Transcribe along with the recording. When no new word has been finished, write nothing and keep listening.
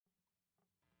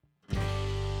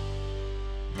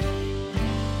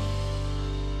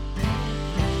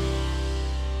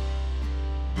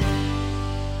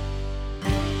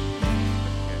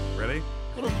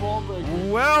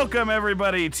Welcome,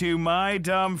 everybody, to My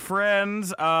Dumb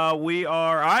Friends.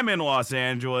 I'm in Los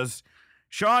Angeles,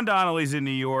 Sean Donnelly's in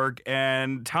New York,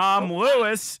 and Tom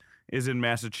Lewis is in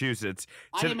Massachusetts.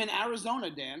 I am in Arizona,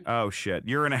 Dan. Oh, shit.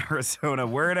 You're in Arizona.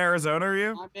 Where in Arizona are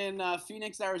you? I'm in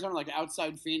Phoenix, Arizona, like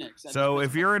outside Phoenix. So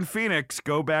if you're in Phoenix,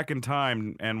 go back in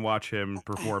time and watch him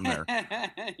perform there.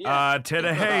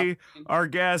 Today, our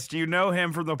guest, you know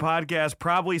him from the podcast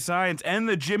Probably Science and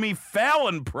the Jimmy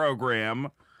Fallon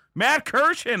program, Matt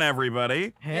Kirshen,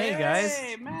 everybody. Hey guys.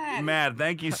 Hey, Matt. Matt,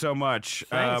 thank you so much.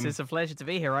 Thanks. It's a pleasure to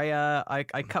be here.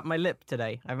 I cut my lip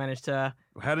today. I managed to.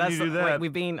 How did you do that?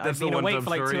 I've been awake for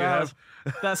like 2 hours.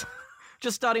 That's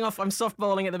just starting off. I'm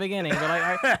softballing at the beginning, but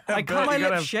I cut my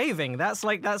lip shaving. That's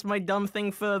my dumb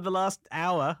thing for the last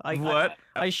hour.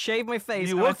 I shaved my face.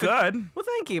 You look good. Well,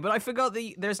 thank you, but I forgot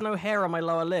there's no hair on my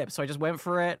lower lip, so I just went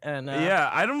for it. And yeah,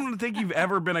 I don't think you've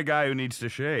ever been a guy who needs to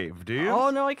shave, do you? Oh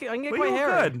no, I can get quite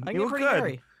hairy. Good. I can get pretty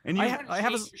hairy. And I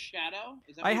have your shadow.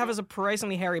 I have a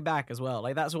surprisingly hairy back as well.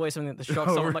 Like that's always something that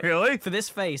shocks someone. Like, really? For this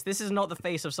face, this is not the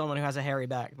face of someone who has a hairy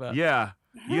back. But yeah,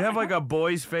 you have like a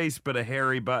boy's face, but a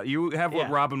hairy butt. You have what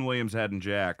Robin Williams had in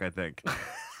Jack, I think.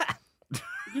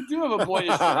 You do have a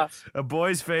boyish face. A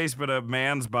boy's face, but a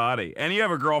man's body. And you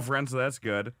have a girlfriend, so that's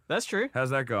good. That's true.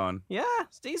 How's that going? Yeah,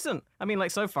 it's decent. I mean,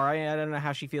 like so far, I don't know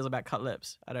how she feels about cut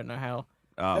lips. I don't know how.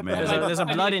 Oh, man. There's a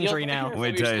blood injury now.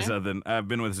 Let me tell you something. I've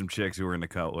been with some chicks who were into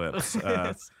cut lips.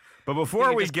 But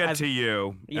before we get to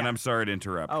you, and I'm sorry to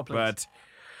interrupt, but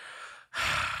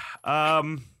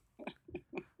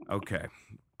okay.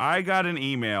 I got an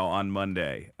email on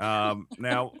Monday.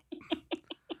 Now,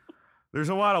 there's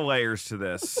a lot of layers to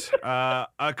this.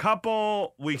 A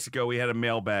couple weeks ago, we had a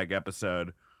mailbag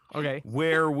episode. Okay.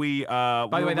 Where we by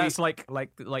the way, that's like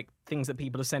things that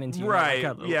people are sending to you. Right.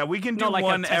 Yeah, we can do not like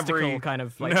one a testicle every kind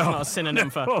of like not a synonym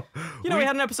for. You know, we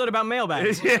had an episode about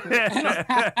mailbags.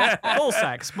 Ball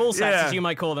sacks, as you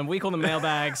might call them. We call them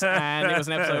mailbags, and it was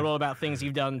an episode all about things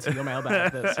you've done to your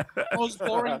mailbag. That's most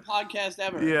boring podcast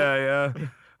ever. Yeah.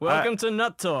 Welcome to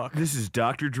Nut Talk. This is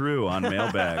Dr. Drew on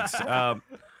mailbags.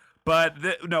 But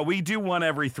no, we do one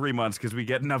every 3 months because we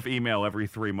get enough email every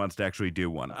 3 months to actually do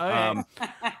one. Okay.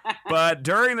 But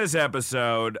during this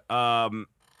episode,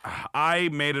 I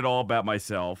made it all about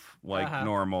myself, like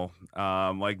normal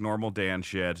Dan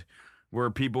shit, where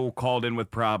people called in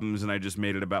with problems and I just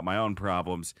made it about my own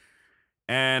problems.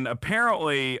 And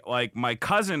apparently, like my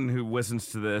cousin who listens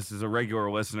to this is a regular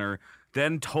listener,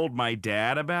 then told my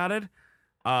dad about it.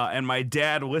 And my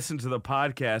dad listened to the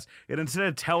podcast, and instead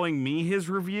of telling me his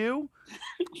review,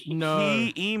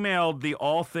 he emailed the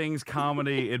All Things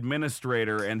Comedy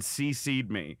administrator and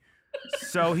CC'd me.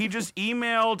 So he just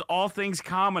emailed All Things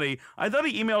Comedy. I thought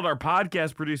he emailed our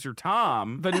podcast producer,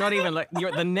 Tom. But not even like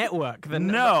the network.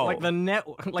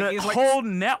 The whole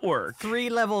network. 3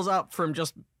 levels up from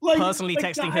just personally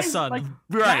texting his son.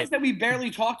 Guys that we barely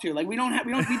talk to. Like we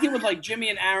deal with like Jimmy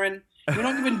and Aaron. We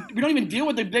don't even deal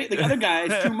with the other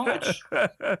guys too much.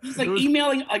 He's like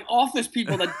emailing like office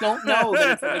people that don't know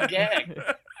that it's like a gag.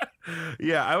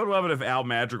 Yeah, I would love it if Al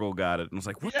Madrigal got it and was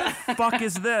like, "What the fuck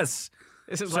is this?"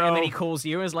 This is like, and then he calls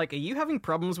you and is like, "Are you having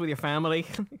problems with your family?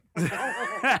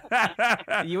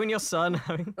 You and your son?"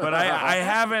 But I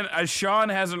haven't. Sean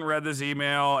hasn't read this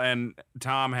email, and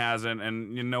Tom hasn't,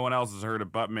 and no one else has heard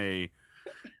it but me.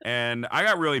 And I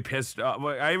got really pissed off.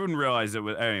 I even realized it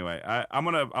was anyway. I'm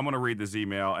gonna read this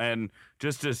email, and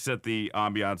just to set the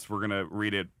ambiance, we're gonna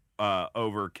read it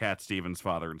over Cat Stevens'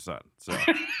 father and son. So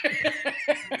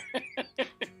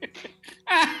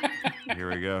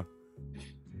here we go.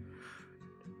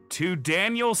 To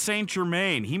Daniel Saint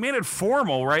Germain, he made it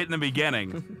formal right in the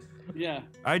beginning. Yeah.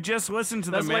 I just listened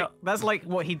to the mail. That's like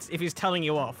what if he's telling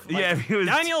you off. Like, yeah, if he was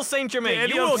Daniel Saint Germain,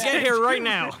 you will get here right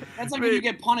now. That's like when you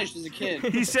get punished as a kid.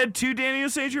 He said to Daniel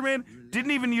Saint Germain,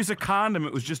 didn't even use a condom.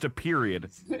 It was just a period.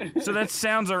 So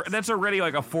that's already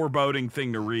like a foreboding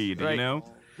thing to read, right. You know?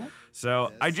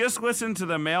 So I just listened to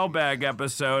the mailbag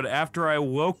episode after I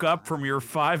woke up from your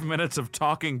 5 minutes of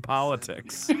talking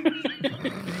politics.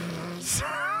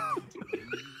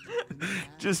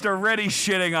 Just already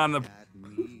shitting on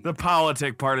the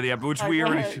politic part of the episode, which we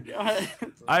already.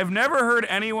 I've never heard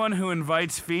anyone who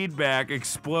invites feedback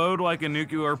explode like a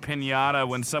nuclear pinata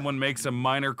when someone makes a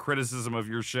minor criticism of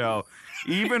your show.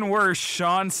 Even worse,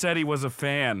 Sean said he was a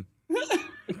fan.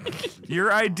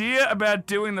 Your idea about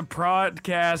doing the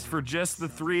podcast for just the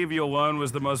 3 of you alone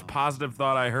was the most positive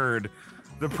thought I heard.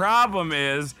 The problem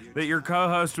is that your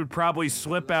co-host would probably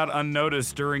slip out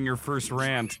unnoticed during your first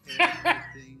rant.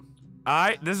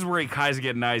 This is where he kind of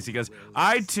get nice. He goes,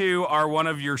 I too are one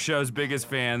of your show's biggest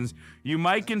fans. You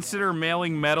might consider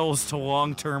mailing medals to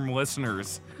long-term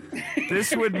listeners.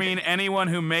 This would mean anyone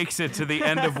who makes it to the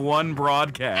end of one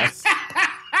broadcast.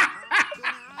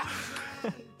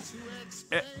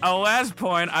 A last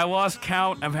point, I lost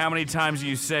count of how many times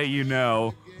you say you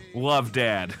know, love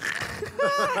Dad.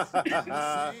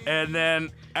 And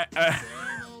then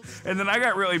I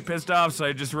got really pissed off, so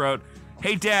I just wrote,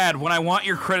 hey Dad, when I want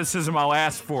your criticism, I'll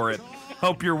ask for it.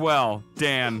 Hope you're well,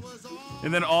 Dan.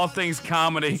 And then All Things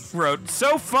Comedy wrote,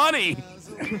 so funny!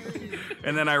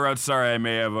 And then I wrote, sorry, I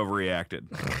may have overreacted.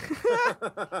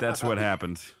 That's what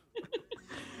happened.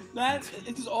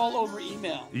 It is all over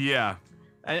email. Yeah.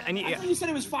 I thought you said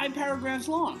it was 5 paragraphs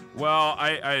long. Well,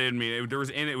 I didn't mean it.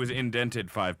 It was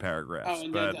indented 5 paragraphs. Oh,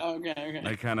 indented. Okay.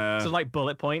 I kind of. So like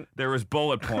bullet point. There was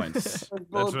bullet points.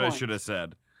 That's what I should have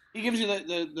said. He gives you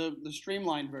the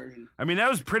streamlined version. I mean, that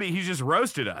was pretty. He just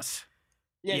roasted us.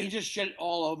 Yeah, he just shit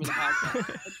all over the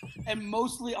podcast, and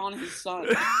mostly on his son.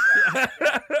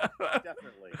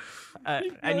 Definitely.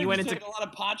 And you went into a lot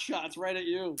of pot shots right at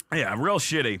you. Yeah, real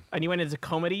shitty. And you went into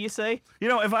comedy, you say? You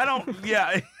know, if I don't,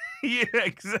 yeah,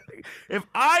 exactly.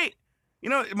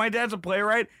 My dad's a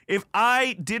playwright. If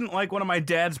I didn't like one of my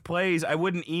dad's plays, I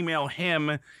wouldn't email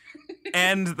him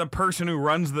and the person who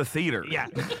runs the theater. Yeah.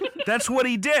 That's what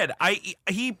he did.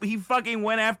 He fucking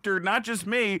went after not just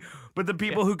me, but the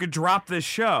people who could drop this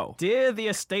show. Dear the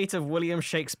estate of William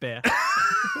Shakespeare.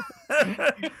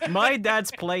 My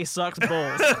dad's play sucks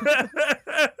balls.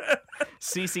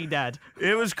 CC Dad.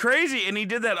 It was crazy, and he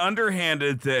did that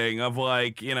underhanded thing of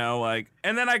and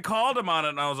then I called him on it,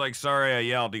 and I was like, sorry, I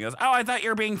yelled. He goes, oh, I thought you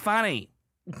were being funny.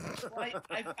 Well,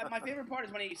 my favorite part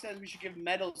is when he says we should give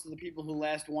medals to the people who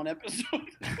last one episode.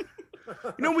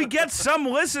 We get some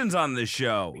listens on this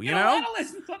show, A lot of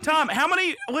listens on Tom, how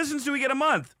many listens do we get a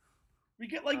month? We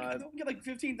get like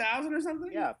 15,000 or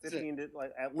something. Yeah, 15 to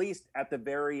at least at the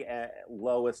very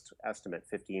lowest estimate,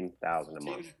 15,000 a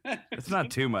month. It's not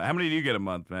too much. How many do you get a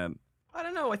month, man? I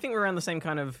don't know. I think we're around the same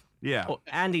kind of. Yeah. Oh,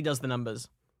 Andy does the numbers.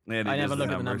 Andy I does never look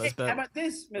the at the numbers, Hey, but how about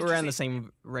this, Mr. we're around C? the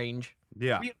same range.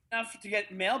 Yeah. We have enough to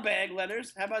get mailbag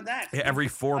letters. How about that? Yeah, every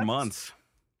 4 months.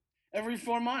 Every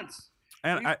 4 months.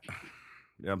 And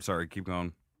I'm sorry. Keep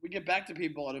going. We get back to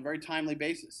people on a very timely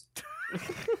basis.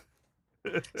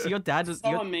 So your dad was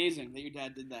So amazing that your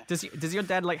dad did that. Does your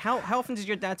dad how often does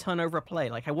your dad turn over a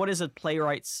play? Like what is a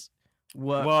playwright's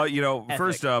work? Well,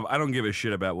 first ethic? off, I don't give a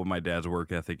shit about what my dad's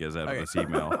work ethic is out of this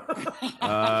email.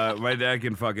 My dad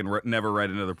can fucking never write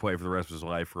another play for the rest of his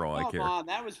life for all I care. Wow,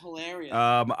 that was hilarious.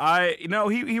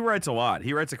 He writes a lot.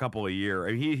 He writes a couple a year.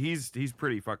 I mean, he's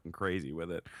pretty fucking crazy with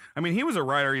it. I mean, he was a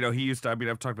writer. He used to. I mean,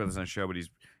 I've talked about this on the show, but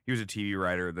he was a TV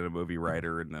writer, then a movie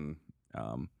writer, and then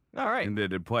all right. And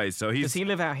did plays. So does he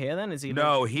live out here then?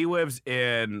 No, he lives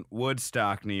in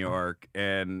Woodstock, New York,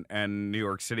 and New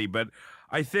York City. But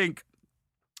I think.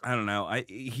 I don't know.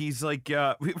 He's like,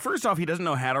 first off, he doesn't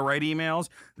know how to write emails.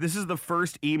 This is the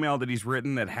first email that he's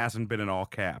written that hasn't been in all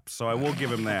caps. So I will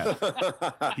give him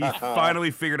that. He finally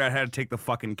figured out how to take the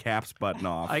fucking caps button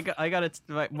off. I got it.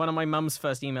 One of my mum's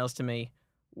first emails to me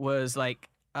was like,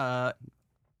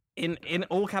 in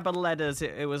all capital letters,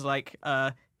 it was like,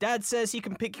 Dad says he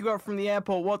can pick you up from the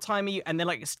airport. What time are you? And then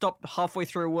like stopped halfway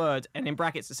through a word, and in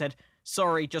brackets it said,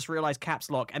 sorry, just realized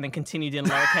caps lock, and then continued in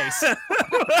lowercase.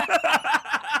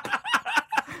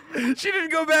 She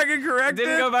didn't go back and correct it?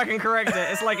 Didn't go back and correct it.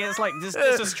 It's like just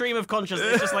a stream of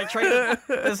consciousness. It's just like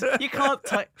you can't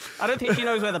type. I don't think she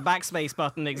knows where the backslash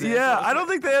button exists. Yeah, I don't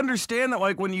think they understand that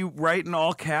like when you write in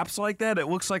all caps like that, it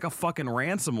looks like a fucking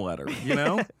ransom letter, you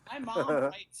know?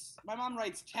 My mom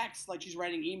writes text like she's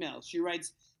writing emails. She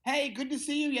writes, hey, good to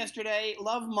see you yesterday.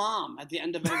 Love, Mom, at the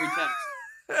end of every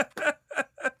text.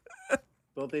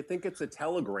 Well, they think it's a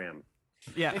telegram.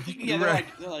 Yeah. They're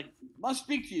like, must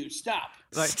speak to you. Stop.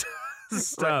 Like,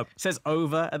 stop. Says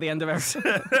over at the end of every.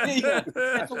 Yeah,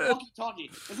 it's a walkie-talkie.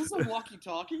 Is this a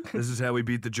walkie-talkie? This is how we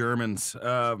beat the Germans.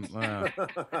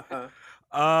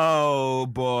 Oh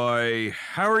boy,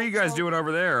 how are you guys doing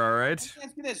over there? All right. Let me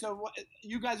ask you this: so,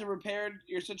 you guys have repaired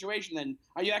your situation. Then,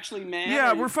 are you actually mad?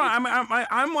 Yeah, we're fine.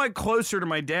 I'm like closer to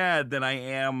my dad than I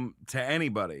am to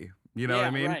anybody. You know what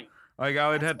I mean? Right. Like I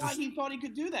would have That's to. why he thought he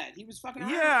could do that. He was fucking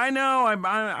around. Yeah, I know.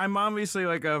 I'm obviously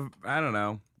like I don't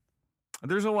know.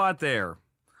 There's a lot there,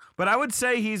 but I would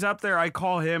say he's up there. I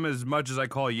call him as much as I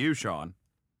call you, Sean,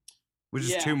 which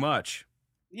is too much.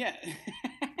 Yeah.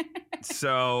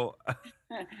 So,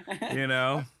 you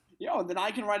know. Yo, then I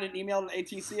can write an email to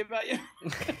ATC about you.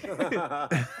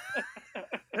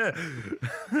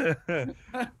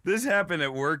 This happened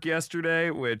at work yesterday,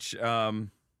 which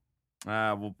I'll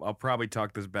probably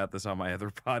talk about this on my other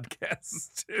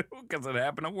podcasts too, because it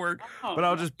happened at work. But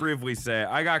I'll just briefly say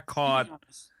I got caught.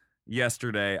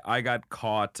 yesterday. I got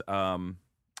caught. I'll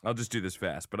just do this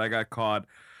fast, but I got caught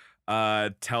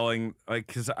telling, like,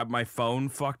 because my phone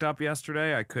fucked up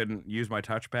yesterday. I couldn't use my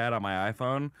touchpad on my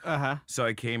iPhone. So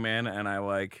I came in and I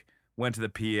like went to the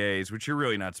PAs, which you're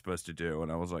really not supposed to do.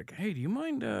 And I was like, hey, do you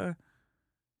mind are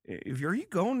you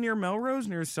going near Melrose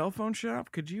near a cell phone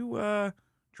shop? Could you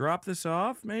drop this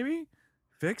off, maybe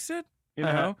fix it, you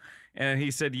know? And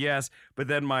he said yes, but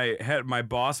then my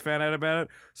boss found out about it.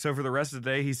 So for the rest of the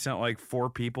day, he sent like 4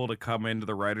 people to come into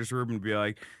the writer's room and be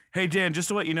like, hey, Dan, just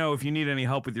to let you know, if you need any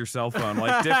help with your cell phone,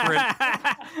 like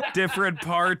different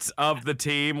parts of the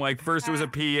team. Like first it was a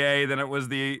PA, then it was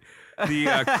the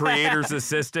creator's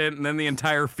assistant, and then the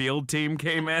entire field team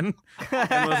came in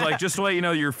and was like, just to let you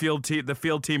know, the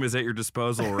field team is at your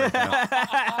disposal right now.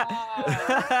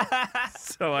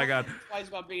 So I got twice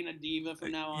about being a diva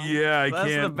from now on. Yeah,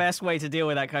 That's the best way to deal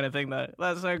with that kind of thing, though.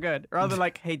 That's so good. Rather than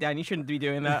like, hey, Dan, you shouldn't be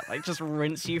doing that. Like, just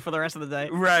rinse you for the rest of the day.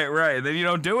 Right. Then you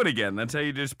don't do it again. That's how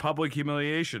you just public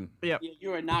humiliation. Yep.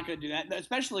 You are not going to do that.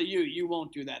 Especially you. You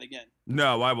won't do that again.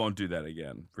 No, I won't do that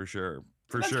again, for sure.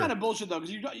 That's kind of bullshit, though,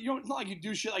 because you don't. It's not like you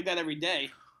do shit like that every day.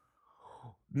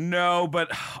 No, but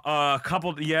well,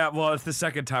 it's the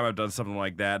second time I've done something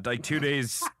like that. Like 2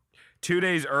 days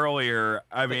earlier,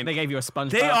 I mean, they gave you a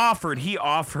sponge bath. He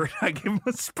offered. I gave him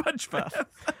a sponge bath.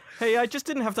 Hey, I just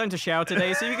didn't have time to shower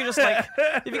today, so you could just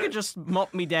if you could just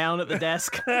mop me down at the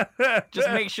desk. Just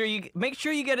make sure you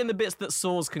get in the bits that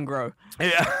sores can grow.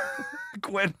 Yeah,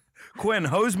 Quinn,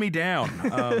 hose me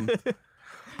down.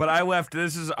 But I left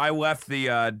the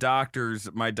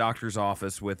my doctor's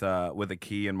office with a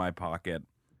key in my pocket,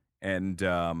 and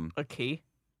a key.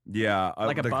 Yeah,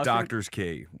 like the bathroom? doctor's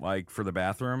key, like for the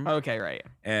bathroom. Okay, right.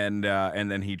 And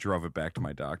then he drove it back to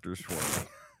my doctor's for me.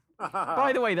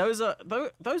 By the way, those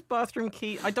bathroom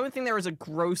keys. I don't think there is a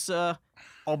grosser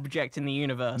object in the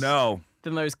universe. No.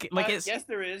 Than those like it's. Yes,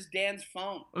 there is. Dan's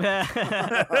phone. But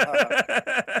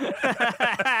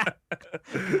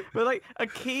like a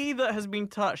key that has been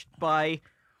touched by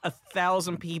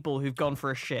 1,000 people who've gone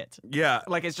for a shit. Yeah.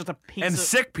 Like it's just a piece and of...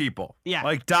 sick people. Yeah.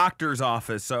 Like doctor's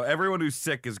office. So everyone who's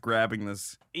sick is grabbing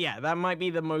this. Yeah, that might be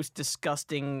the most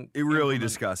disgusting. Really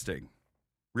disgusting.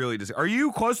 Really disgusting. Are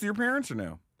you close to your parents or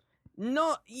no?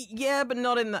 Yeah, but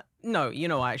not in that. No,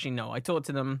 actually, no. I talked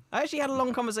to them. I actually had a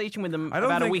long conversation with them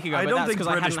about a week ago. I don't think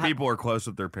British people are close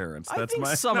with their parents. That's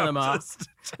some of them are.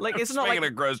 Like it's not like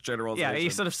a gross generalization. Yeah, you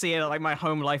sort of see it like my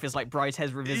home life is like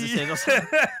Bridesheads Revisited. Or something.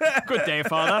 Good day,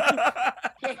 father.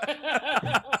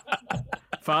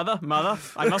 Father, mother,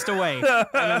 I must away, and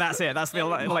then that's it. That's the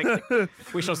like.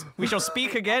 We shall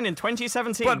speak again in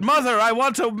 2017. But mother, I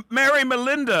want to marry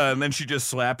Melinda, and then she just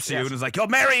slaps you and is like, "You're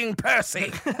marrying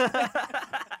Percy."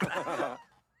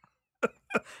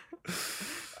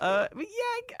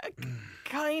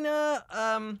 Kinda.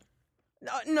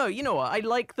 No, you know what? I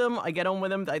like them. I get on with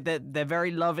them. They're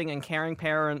very loving and caring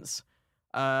parents.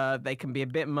 They can be a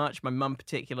bit much. My mum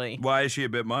particularly. Why is she a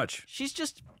bit much? She's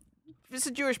just. It's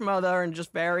a Jewish mother and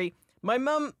just very. My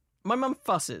mum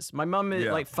fusses. My mum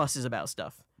like fusses about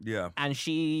stuff. Yeah. And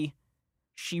she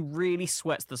really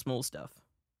sweats the small stuff.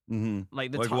 Mm-hmm.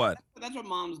 Like what? That's what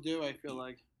moms do. I feel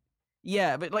like.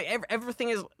 Yeah, but like everything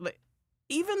is like.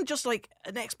 Even just like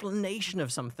an explanation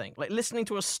of something, like listening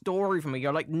to a story from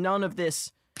you, like none of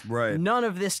this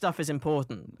stuff is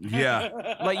important.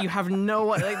 Yeah. Like you have no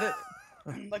like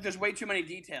there's way too many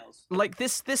details. Like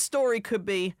this story could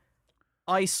be,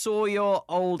 I saw your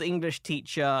old English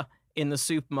teacher in the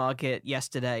supermarket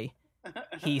yesterday.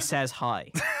 He says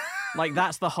hi. Like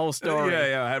that's the whole story.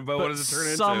 Yeah. But what does it turn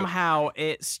into? Somehow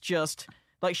it's just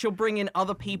like she'll bring in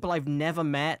other people I've never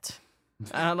met.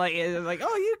 Like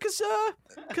oh, you,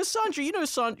 Cassandra, you know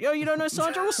Sandra. Oh, you don't know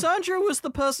Sandra? Well, Sandra was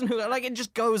the person who, like, it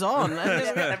just goes on.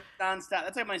 Nonstop.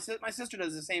 That's like my sister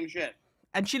does the same shit.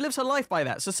 And she lives her life by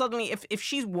that. So suddenly, if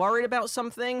she's worried about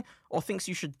something or thinks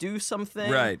you should do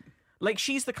something, right? Like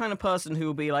she's the kind of person who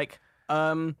will be like,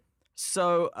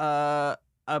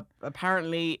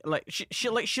 apparently, like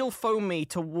she'll phone me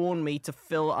to warn me to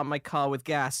fill up my car with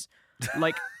gas,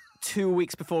 like 2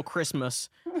 weeks before Christmas.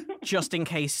 Just in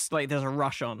case, like, there's a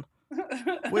rush on.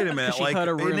 Wait a minute, like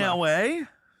in LA?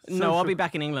 No, I'll be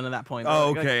back in England at that point.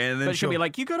 Oh, okay. And then but she'll be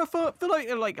like, "You gotta fill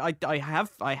like I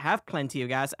have plenty of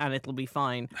gas, and it'll be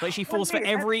fine." Like she falls for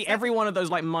every one of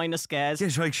those like minor scares.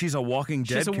 Yeah, she's a Walking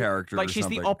Dead character. Like she's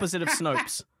something. The opposite of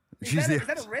Snopes. Is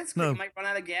that a risk? No. You might run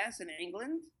out of gas in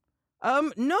England.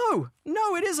 No,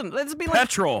 it isn't. Let's be like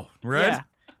petrol, right?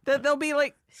 Yeah, there'll be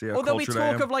like, or there'll be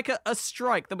talk of like a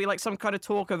strike. There'll be like some kind of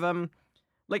talk of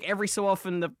like every so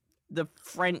often the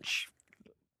French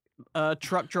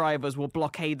truck drivers will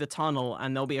blockade the tunnel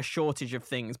and there'll be a shortage of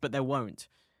things, but there won't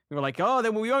We were like, oh,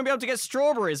 then we won't be able to get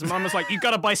strawberries. And Mum was like, you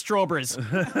gotta buy strawberries.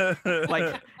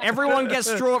 Like, everyone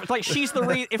gets strawberries. Like, she's the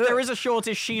reason. If there is a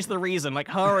shortage, she's the reason. Like,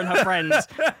 her and her friends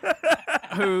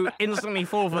who instantly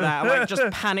fall for that. Like, just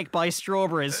panic buy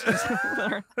strawberries.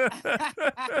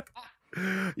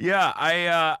 Yeah,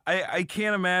 I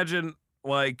can't imagine,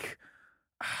 like,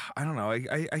 I don't know.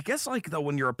 I guess, like, though,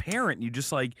 when you're a parent, you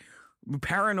just, like,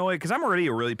 paranoid, because I'm already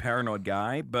a really paranoid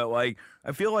guy, but, like,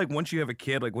 I feel like once you have a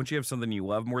kid, like, once you have something you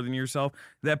love more than yourself,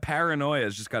 that paranoia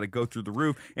has just got to go through the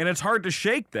roof, and it's hard to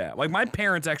shake that. Like, my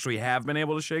parents actually have been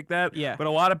able to shake that, yeah. But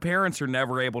a lot of parents are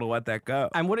never able to let that go.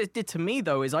 And what it did to me,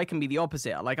 though, is I can be the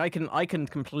opposite. Like, I can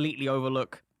completely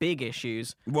overlook big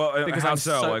issues. Well, because how I'm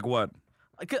so? Like, what?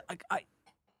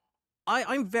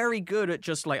 I'm very good at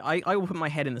just, like, I will put my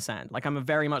head in the sand. Like, I'm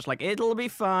very much like, it'll be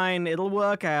fine, it'll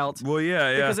work out. Well,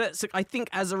 yeah. Because I think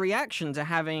as a reaction to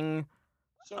having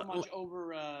so much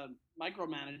over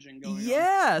micromanaging going on.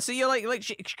 Yeah, so you're like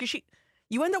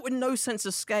you end up with no sense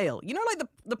of scale. You know, like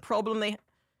the problem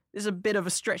there's a bit of a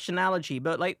stretched analogy,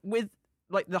 but like with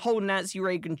like the whole Nancy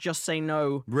Reagan just say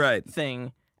no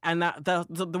thing, and that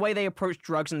the way they approached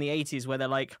drugs in the 80s, where they're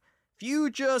like, if you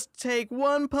just take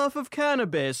one puff of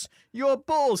cannabis, your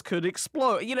balls could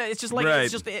explode. You know, it's just like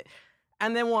it's just it.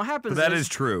 And then what happens? But that is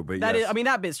true. But that is, I mean,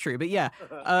 that bit's true. But yeah.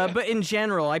 But in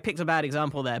general, I picked a bad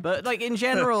example there. But like in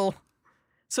general,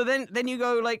 so then you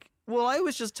go like, well, I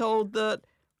was just told that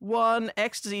one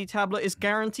ecstasy tablet is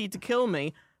guaranteed to kill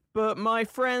me, but my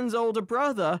friend's older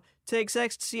brother takes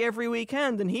ecstasy every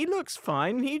weekend and he looks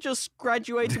fine. He just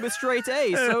graduated with straight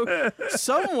A's. So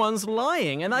someone's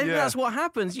lying, and I think that's what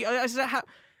happens.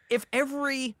 If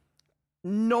every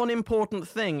non-important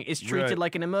thing is treated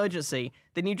like an emergency,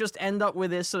 then you just end up with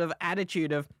this sort of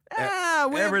attitude of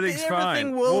everything's fine.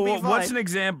 Everything will be fine. What's an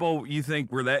example you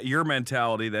think where that your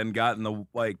mentality then got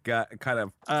kind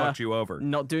of fucked you over?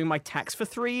 Not doing my tax for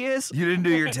 3 years. You didn't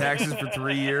do your taxes for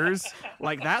 3 years?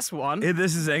 Like, that's one.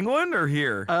 This is England or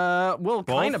here? Well,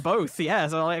 kind of both. Yeah.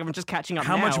 So like, I'm just catching up.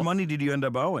 How now. much money did you end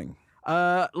up owing?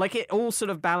 Like it all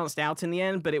sort of balanced out in the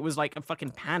end, but it was like a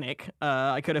fucking panic.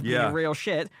 I could have been in real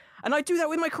shit. And I do that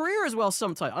with my career as well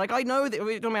sometimes. Like, I know that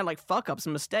we're talking about like fuck-ups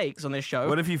and mistakes on this show.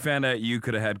 What if you found out you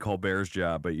could have had Colbert's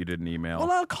job, but you didn't email?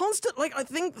 Well, I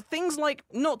think things like,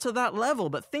 not to that level,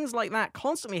 but things like that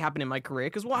constantly happen in my career,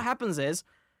 because what happens is,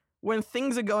 when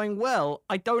things are going well,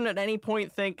 I don't at any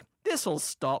point think, this'll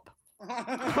stop.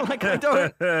 Like, I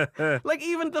don't. Like,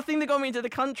 even the thing that got me into the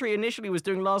country initially was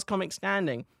doing Last Comic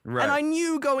Standing. Right. And I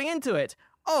knew going into it,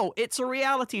 oh, it's a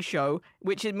reality show,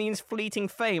 which it means fleeting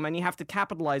fame, and you have to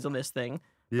capitalize on this thing.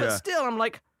 Yeah. But still, I'm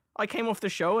like, I came off the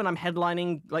show, and I'm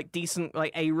headlining, like, decent,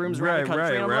 like, A-rooms around the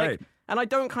country. And I'm like, and I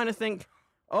don't kind of think,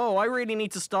 oh, I really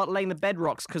need to start laying the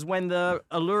bedrocks, because when the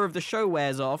allure of the show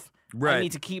wears off, I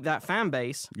need to keep that fan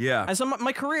base. Yeah. And so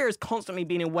my career has constantly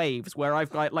been in waves, where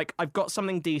I've got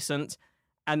something decent,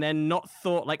 and then not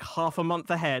thought like half a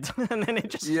month ahead, and then it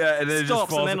just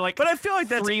stops, and then like, but I feel like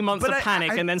that's 3 months of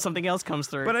panic, and then something else comes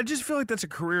through. But I just feel like that's a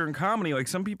career in comedy. Like,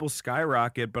 some people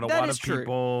skyrocket, but a lot of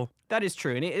people. That is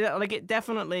true, and it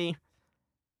definitely.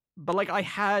 But like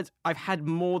I've had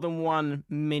more than one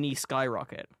mini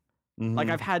skyrocket. Mm-hmm. Like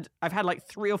I've had like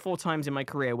 3 or 4 times in my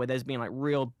career where there's been like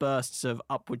real bursts of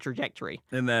upward trajectory,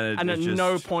 and then at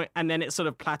no point, and then it sort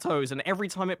of plateaus, and every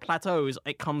time it plateaus,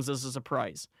 it comes as a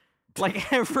surprise.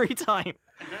 Like every time,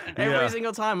 every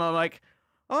single time, I'm like,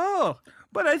 oh.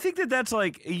 But I think that's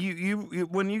like you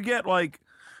when you get like,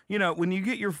 you know, when you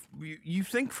get you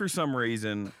think for some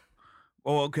reason,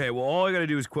 oh, okay, well, all I got to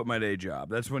do is quit my day job.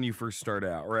 That's when you first start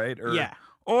out, right?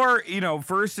 Or, you know,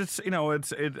 first it's, you know, I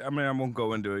mean, I won't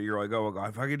go into it. You're like, oh, God,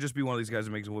 if I could just be one of these guys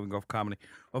that makes a living off comedy.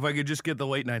 Or if I could just get the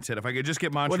late night set. If I could just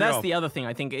get Montreal. Well, that's the other thing.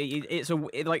 I think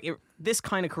this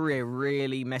kind of career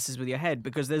really messes with your head,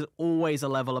 because there's always a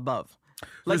level above. Like,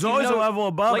 there's always a level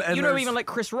above. Like, and you know, even like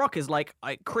Chris Rock is like,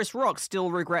 Chris Rock still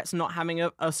regrets not having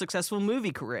a successful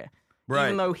movie career. Right.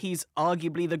 Even though he's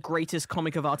arguably the greatest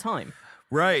comic of our time.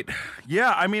 Right.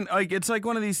 Yeah. I mean, like, it's like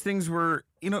one of these things where,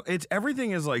 you know,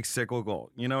 everything is like cyclical.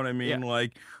 You know what I mean? Yeah.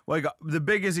 Like the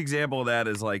biggest example of that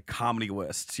is like comedy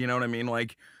lists. You know what I mean?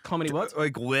 Like comedy what?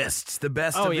 Like lists, the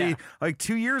best of the, like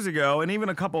 2 years ago, and even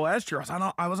a couple last year.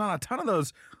 I was on a ton of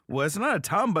those lists, not a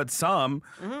ton, but some.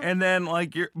 Mm-hmm. And then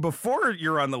like before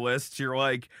you're on the list, you're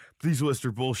like, these lists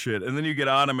are bullshit. And then you get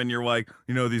on them and you're like,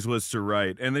 you know, these lists are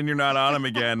right. And then you're not on them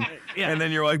again. And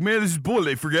then you're like, man, this is bull.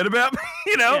 They forget about me,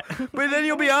 you know? Yeah. But then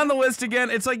you'll be on the list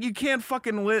again. It's like you can't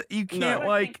fucking you can't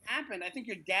like. Happened. I think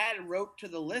your dad wrote to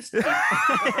the list.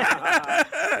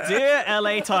 Dear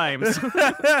LA Times.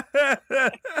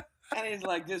 And he's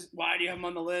like, why do you have him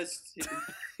on the list?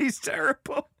 He's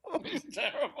terrible. It's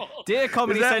terrible. Dear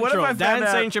Comedy Central, Dan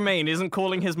St. Germain isn't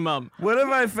calling his mum. What if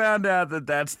I found out that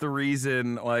that's the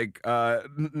reason, like,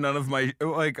 none of my,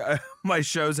 my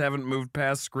shows haven't moved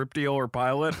past script deal or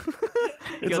pilot?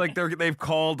 It's like they've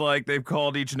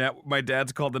called each net. My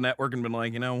dad's called the network and been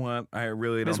like, you know what? I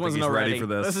really don't think he's ready for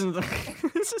this.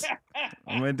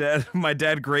 My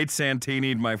dad, great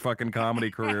Santini'd my fucking comedy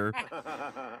career.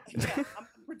 I'm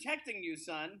protecting you,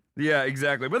 son. Yeah,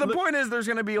 exactly. But the point is, there's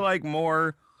gonna be like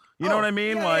more. You know what I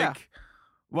mean?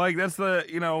 Like that's the,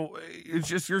 it's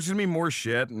just there's gonna be more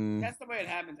shit, and that's the way it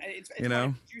happens. It's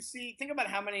funny. Think about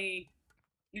how many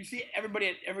you see everybody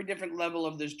at every different level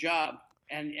of this job.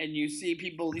 And you see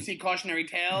people, you see cautionary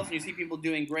tales, and you see people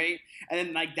doing great, and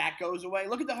then like that goes away.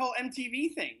 Look at the whole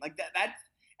MTV thing. Like that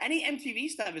any MTV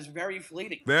stuff is very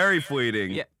fleeting. Very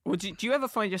fleeting. Yeah. Well, do you ever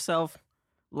find yourself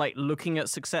like looking at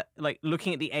success, like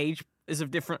looking at the age is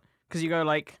of different? Because you go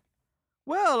like,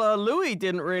 well, Louis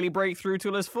didn't really break through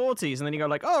till his 40s, and then you go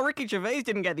like, oh, Ricky Gervais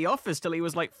didn't get The Office till he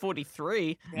was like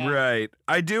 43. Yeah. Right.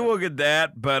 I do look at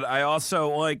that, but I also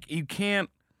like you can't.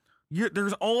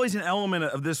 There's always an element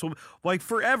of this, like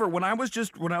forever. When I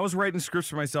was writing scripts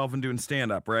for myself and doing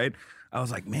stand up, right? I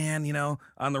was like, man,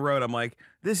 on the road, I'm like,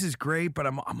 this is great, but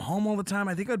I'm home all the time.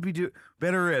 I think I'd be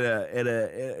better at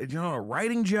a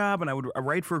writing job, and I would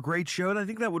write for a great show, and I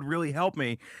think that would really help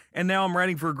me. And now I'm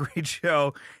writing for a great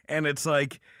show, and it's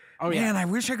like, man, I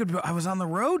wish I was on the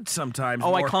road sometimes.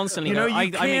 Oh, I constantly know.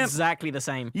 I'm exactly the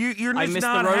same. You're I just miss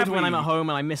not the road happy. when I'm at home,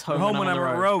 and I miss home when I'm on the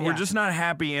road. Yeah. We're just not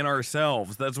happy in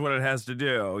ourselves. That's what it has to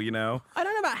do, I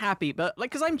don't know about happy, but like,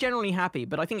 because I'm generally happy,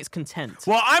 but I think it's content.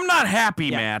 Well, I'm not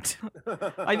happy, Matt.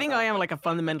 I think I am like a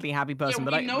fundamentally happy person.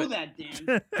 Yeah, we know that,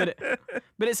 Dan.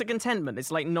 But it's a contentment.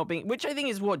 It's like not being, which I think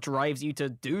is what drives you to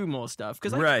do more stuff.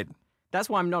 Because that's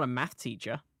why I'm not a math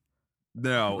teacher.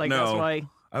 No, like, that's why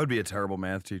I would be a terrible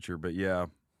math teacher, but yeah.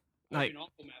 Like an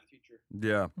awful math teacher.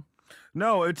 Yeah.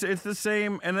 No, it's the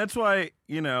same, and that's why,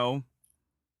 you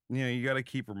got to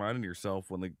keep reminding yourself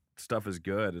when the stuff is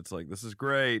good. It's like, this is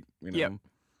great, Yep.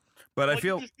 But I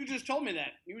feel you just told me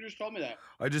that. You just told me that.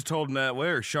 I just told him that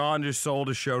where Sean just sold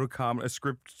a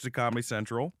script to Comedy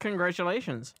Central.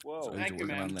 Congratulations. Whoa. So thank you,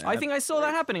 man. I think I saw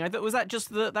that happening. That was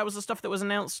the stuff that was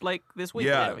announced like this week.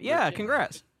 Yeah,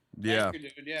 congrats. Yeah. Thank you,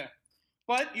 dude. Yeah.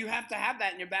 But you have to have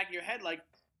that in your back of your head, like.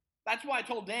 That's why I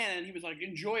told Dan, and he was like,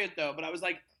 enjoy it, though. But I was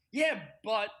like, yeah,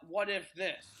 but what if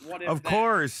this? What if Of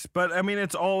course. But, I mean,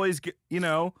 it's always,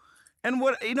 and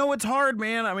it's hard,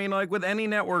 man. I mean, like, with any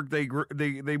network,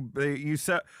 you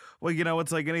set, well,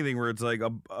 it's like anything where it's like,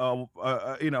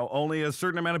 only a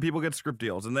certain amount of people get script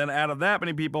deals. And then out of that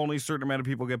many people, only a certain amount of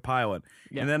people get pilot.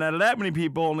 Yeah. And then out of that many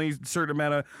people, only a certain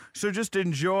amount of, so just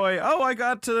enjoy, I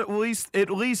got to at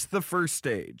least the first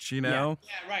stage, Yeah,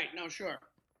 right. No, sure.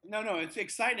 No, it's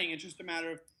exciting. It's just a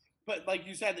matter of, but like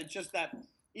you said, it's just that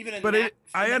even in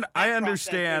I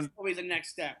understand. There's always a next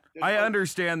step. I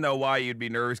understand though why you'd be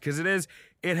nervous, because it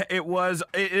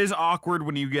is awkward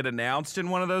when you get announced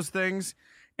in one of those things,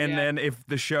 and then if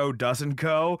the show doesn't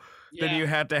go, then you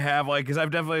have to have because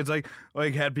I've definitely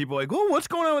had people like, oh, what's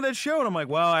going on with that show? And I'm like,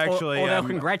 well, actually, or they'll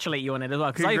congratulate you on it as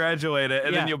well. Congratulate it,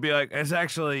 and then you'll be like, it's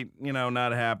actually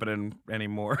not happening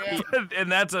anymore, and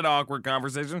that's an awkward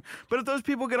conversation. But if those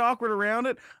people get awkward around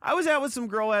it, I was out with some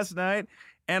girl last night,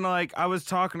 and I was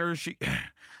talking to her. She,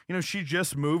 she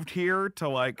just moved here to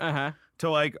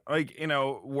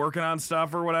working on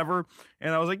stuff or whatever.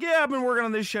 And I was like, yeah, I've been working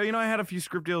on this show. I had a few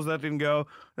script deals that didn't go.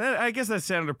 I guess that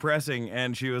sounded depressing.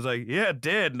 And she was like, yeah, it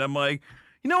did. And I'm like,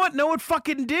 you know what? No, it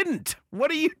fucking didn't. What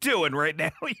are you doing right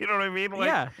now? You know what I mean?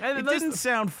 It didn't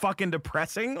sound fucking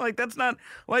depressing. That's not,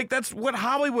 that's what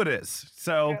Hollywood is.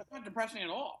 So it's not depressing at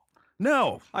all.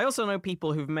 No. I also know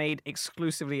people who've made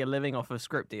exclusively a living off of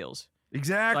script deals.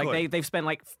 Exactly. They've spent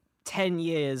 10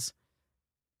 years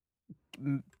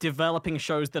developing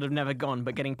shows that have never gone,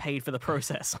 but getting paid for the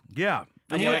process. Yeah.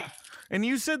 And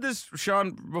you said this,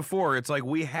 Sean, before. It's like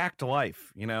we hacked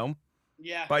life,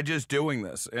 Yeah. By just doing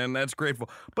this, and that's grateful.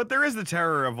 But there is the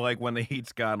terror of when the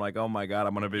heat's gone, oh my god,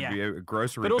 I'm gonna be a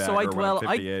grocery. But also,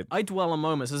 bagger I dwell on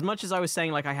moments. As much as I was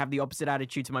saying, I have the opposite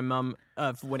attitude to my mum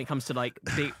when it comes to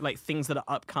big, things that are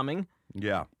upcoming.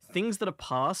 Yeah. Things that are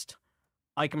past.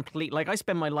 I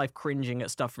spend my life cringing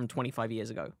at stuff from 25 years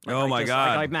ago. Oh my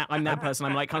god. I'm that person.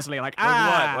 I'm constantly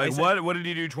what? What did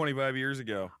you do 25 years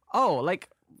ago? Oh,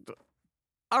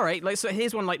 all right. So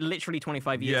here's one literally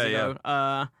 25 years ago.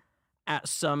 Yeah. At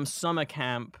some summer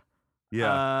camp.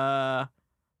 Yeah.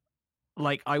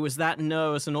 I was that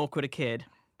nervous and awkward a kid.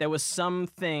 There was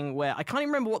something where I can't even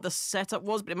remember what the setup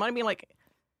was, but it might have been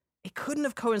it couldn't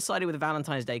have coincided with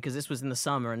Valentine's Day because this was in the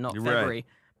summer and not February. Right.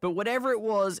 But whatever it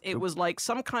was like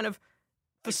some kind of.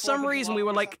 For some reason, we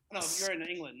were like. No, you're in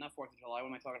England, not 4th of July. What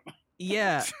am I talking about?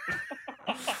 Yeah.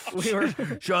 We were.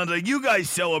 Sean's like, you guys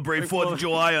celebrate 4th of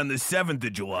July on the 7th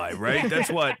of July, right?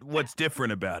 That's what's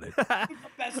different about it.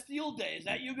 Bastille Day, is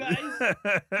that you guys?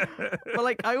 But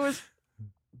like I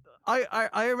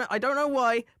don't know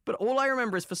why, but all I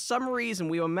remember is for some reason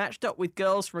we were matched up with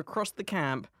girls from across the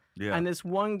camp, and this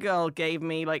one girl gave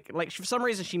me like for some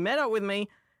reason she met up with me,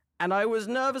 and I was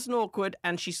nervous and awkward,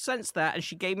 and she sensed that, and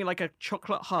she gave me like a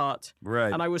chocolate heart.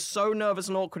 Right. And I was so nervous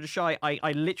and awkward and shy,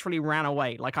 I literally ran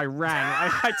away. Like I ran.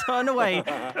 I turned away,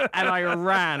 and I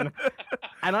ran.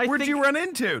 And Where'd you run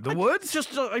into? The woods?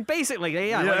 Just basically,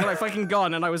 yeah. Like fucking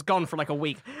gone, and I was gone for like a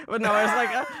week. But no, I was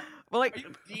like... are you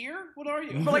a deer? What are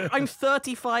you? But like, I'm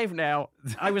 35 now.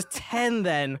 I was 10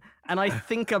 then, and I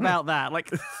think about that.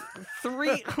 Like,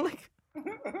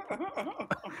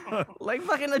 like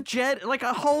fucking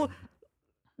a whole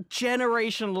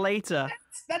generation later.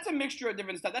 That's a mixture of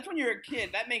different stuff. That's when you're a kid.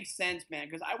 That makes sense, man.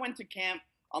 Because I went to camp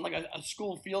on like a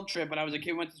school field trip when I was a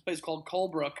kid. We went to this place called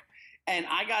Colebrook, and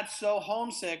I got so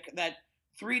homesick that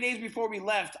 3 days before we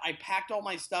left, I packed all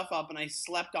my stuff up and I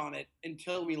slept on it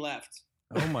until we left.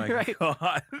 Oh my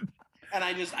God. And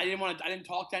I didn't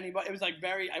talk to anybody. It was like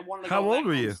I wanted to How go old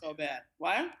were you? So bad.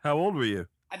 What? How old were you?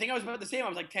 I think I was about the same. I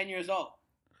was like 10 years old.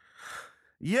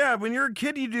 Yeah, when you're a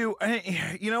kid, you do,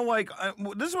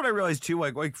 this is what I realized too,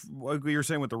 like you were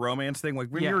saying with the romance thing, like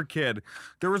when you're a kid,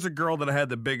 there was a girl that I had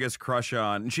the biggest crush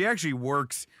on, and she actually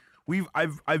works,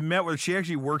 I've met with, she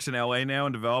actually works in LA now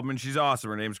in development. She's awesome.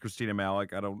 Her name's Christina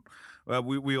Malik.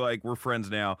 We're friends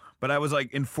now, but I was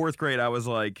like, in 4th grade, I was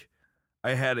like,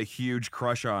 I had a huge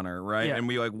crush on her, right? Yeah. And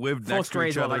we like lived next to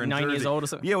each other. Like 9 years old or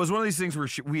something? Yeah, it was one of these things where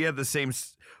we had the same,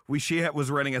 she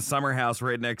was renting a summer house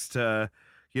right next to,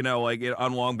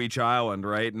 on Long Beach Island,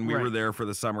 right? And we were there for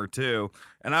the summer too.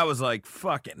 And I was like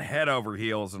fucking head over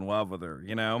heels in love with her,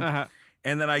 Uh-huh.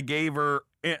 And then I gave her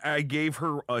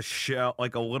a shell,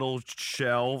 like a little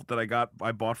shell that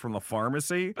I bought from the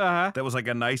pharmacy. Uh-huh. That was like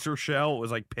a nicer shell. It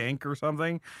was like pink or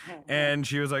something. And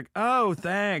she was like, "Oh,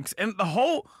 thanks." And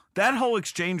that whole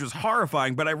exchange was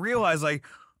horrifying. But I realized like,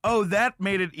 oh, that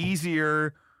made it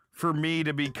easier for me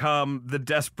to become the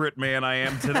desperate man I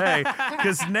am today.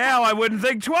 Because now I wouldn't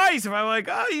think twice if I'm like,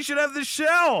 oh, you should have this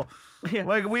shell. Yeah.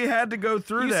 Like we had to go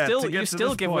through that. You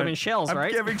still give women shells,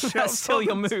 right? I'm giving shells. That's still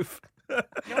your move. You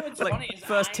know what's like funny is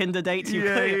first Tinder dates you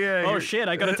oh shit,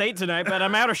 I got a date tonight, but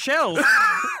I'm out of shells.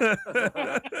 Yeah,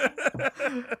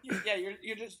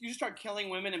 you just start killing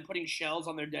women and putting shells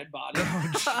on their dead bodies.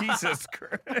 Oh, Jesus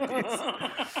Christ.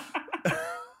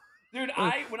 Dude,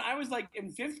 when I was like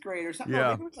in 5th grade or something, I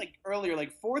think it was like earlier,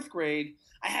 like 4th grade,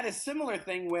 I had a similar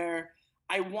thing where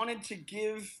I wanted to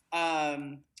give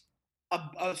a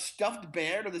stuffed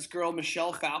bear to this girl,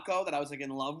 Michelle Falco, that I was like in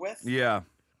love with. Yeah.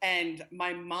 And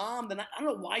my mom, I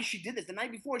don't know why she did this. The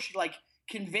night before, she like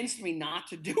convinced me not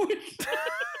to do it.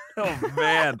 Oh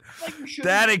man,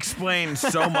 that explains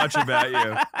so much about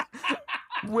you.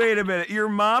 Wait a minute, your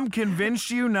mom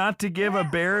convinced you not to give a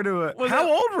bear to a?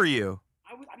 How old were you?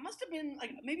 I must have been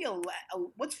like maybe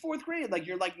what's 4th grade? Like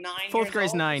you're like 9. 4th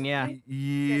grade's 9, yeah.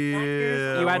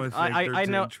 Yeah. You add, 13, I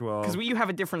know 12. because you have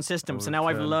a different system. So now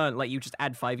 10. I've learned like you just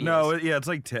add 5 years. No, yeah, it's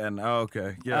like 10. Oh,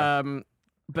 okay, yeah.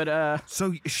 But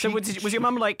so was your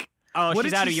mum like, oh,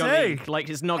 she's out of your league, like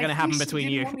it's not going to happen between you?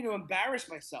 She didn't want me to embarrass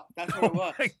myself. That's what it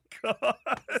was. Oh my God.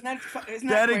 Isn't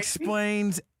that crazy?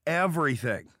 Explains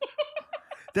everything.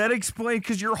 That explains,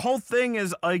 because your whole thing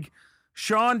is like,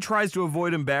 Sean tries to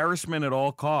avoid embarrassment at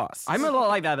all costs. I'm a lot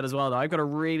like that as well, though. I've got a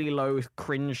really low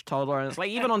cringe tolerance. Like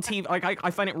even on TV, like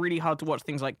I find it really hard to watch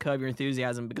things like Curb Your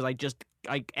Enthusiasm because I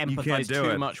empathize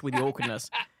too much with the awkwardness.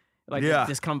 Like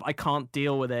I can't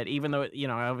deal with it, even though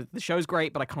the show's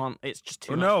great, but I can't. It's just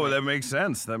too much. No, that makes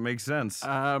sense. What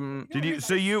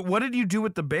did you do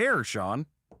with the bear, Sean?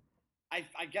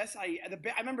 I guess I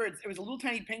remember it was a little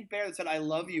tiny pink bear that said "I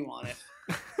love you" on it,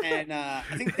 and I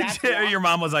think that's your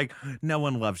mom was like, "No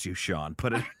one loves you, Sean.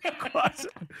 Put it in your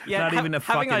closet." Not even a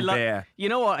fucking bear. You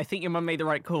know what? I think your mom made the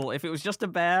right call. If it was just a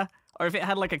bear, or if it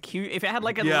had like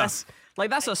less, like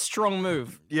that's a strong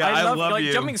move. Yeah, I love like,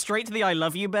 you. Jumping straight to the "I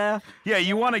love you" bear. Yeah,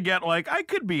 you want to get like, I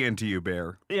could be into you,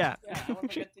 bear. Yeah. I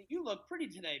want to get the, you look pretty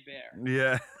today, bear.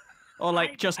 Yeah. Or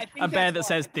like just a bear that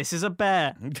says, "This is a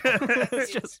bear."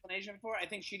 It's just explanation for it. I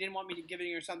think she didn't want me to give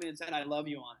her something that said "I love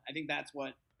you" on. I think that's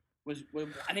what was.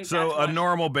 I think so. A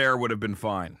normal bear would have been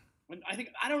fine.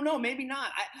 I don't know, maybe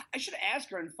not. I should ask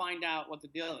her and find out what the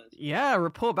deal is. Yeah,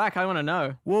 report back. I want to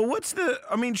know. Well,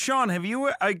 Sean, have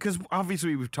you, because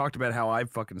obviously we've talked about how I've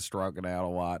fucking struck it out a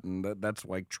lot, and that's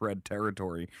like tread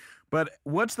territory. But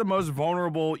what's the most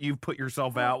vulnerable you've put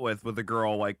yourself out with a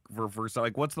girl, like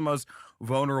like what's the most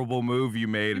vulnerable move you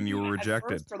made and you were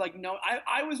rejected? First, or like, no,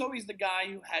 I was always the guy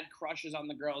who had crushes on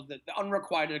the girls, the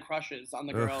unrequited crushes on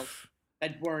the girls.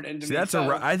 That weren't into me.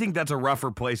 I think that's a rougher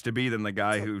place to be than the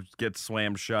guy who gets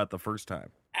slammed shut the first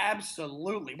time.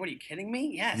 Absolutely. What, are you kidding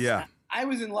me? Yes. Yeah. I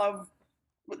was in love.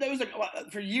 That was like,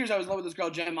 for years I was in love with this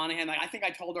girl, Jen Monahan. Like, I think I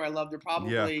told her I loved her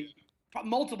probably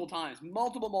multiple times.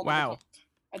 Multiple wow. times.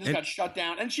 I just got shut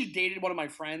down. And she dated one of my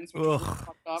friends, which was really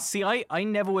fucked up. See, I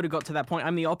never would have got to that point.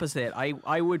 I'm the opposite.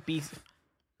 I would be...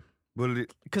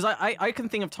 Because I can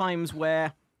think of times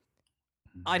where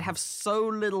I'd have so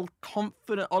little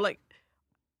confidence, or like,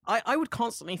 I would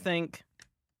constantly think,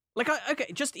 like,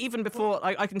 just even before,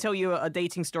 I can tell you a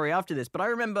dating story after this, but I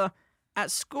remember at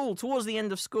school, towards the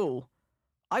end of school,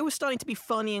 I was starting to be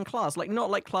funny in class, like, not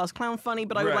like class clown funny,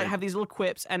 but I would like have these little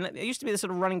quips, and it used to be this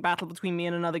sort of running battle between me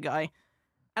and another guy,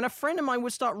 and a friend of mine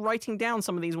would start writing down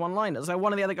some of these one-liners, like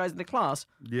one of the other guys in the class.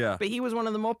 Yeah. But he was one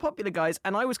of the more popular guys,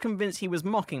 and I was convinced he was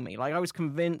mocking me. Like, I was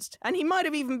convinced, and he might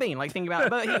have even been, like, thinking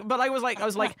about it, but I was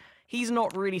like, he's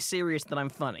not really serious that I'm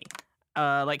funny.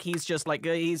 Like, he's just like,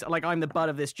 I'm the butt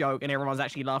of this joke, and everyone's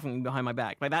actually laughing behind my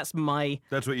back. Like, that's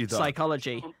what you thought.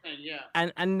 Psychology. Yeah.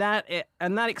 And that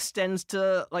extends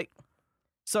to, like,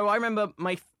 so I remember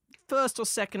my first or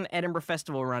second Edinburgh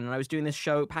Festival run, and I was doing this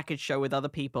package show with other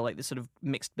people, like this sort of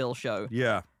mixed bill show.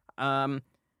 Yeah. And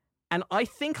I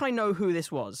think I know who this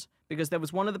was, because there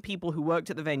was one of the people who worked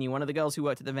at the venue, one of the girls who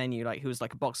worked at the venue, like, who was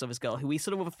like a box office girl, who we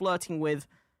sort of were flirting with.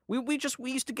 We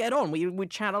used to get on. We'd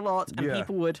chat a lot, and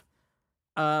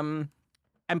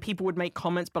people would make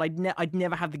comments, but I'd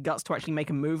never had the guts to actually make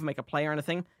a move, make a play or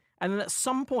anything. And then at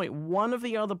some point, one of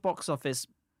the other box office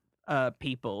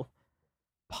people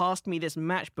passed me this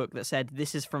matchbook that said,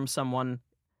 "This is from someone.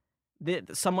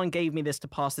 Someone gave me this to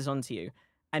pass this on to you,"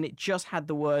 and it just had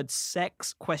the word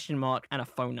 "sex?" ? And a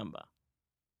phone number.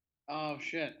 Oh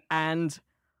shit! And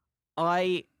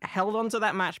I held onto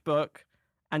that matchbook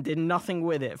and did nothing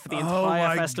with it for the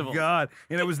entire festival. Oh my god!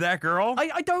 And it was that girl?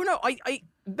 I don't know.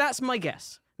 That's my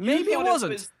guess. Maybe it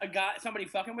wasn't. It was a guy, somebody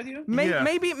fucking with you?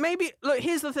 Maybe. Look,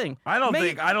 here's the thing. I don't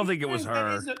think it was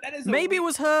her. Maybe it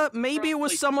was her. Maybe it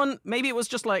was someone. Maybe it was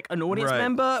just like an audience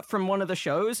member from one of the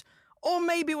shows, or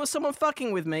maybe it was someone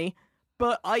fucking with me.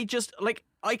 But I just like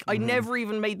I never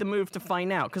even made the move to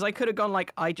find out, because I could have gone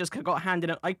like, I just got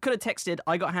handed. I could have texted.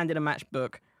 I got handed a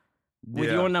matchbook with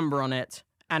your number on it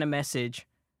and a message.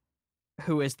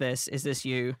 Who is this? Is this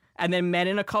you? And then met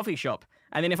in a coffee shop.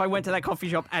 And then if I went to that coffee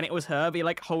shop and it was her, I'd be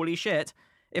like, holy shit.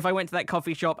 If I went to that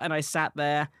coffee shop and I sat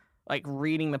there, like,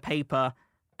 reading the paper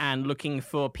and looking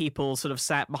for people sort of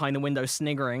sat behind the window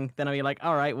sniggering, then I'd be like,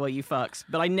 all right, well, you fucks.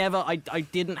 But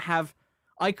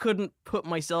I couldn't put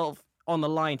myself on the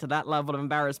line to that level of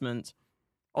embarrassment.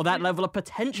 Or that level of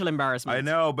potential embarrassment. I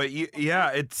know, but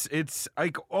it's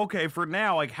like, okay, for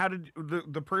now, like, how did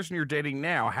the person you're dating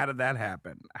now, how did that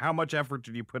happen? How much effort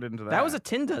did you put into that? That was a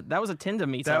Tinder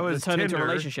meetup that turned into a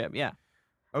relationship, yeah.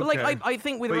 Okay. But like, I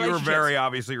think with relationships... you were very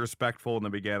obviously respectful in the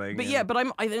beginning. But yeah, but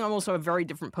I think I'm also a very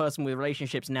different person with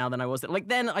relationships now than I was. Like,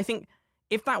 then I think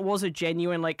if that was a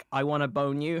genuine, like, I want to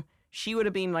bone you, she would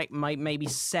have been like my maybe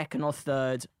second or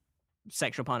third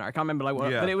sexual partner. I can't remember like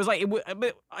what, but it was like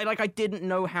I didn't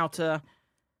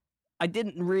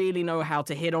really know how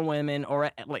to hit on women or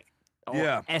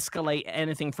escalate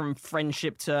anything from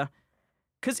friendship to,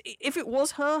 because if it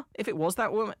was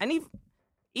that woman, and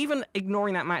even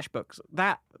ignoring that matchbook,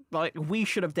 that, like, we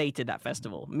should have dated that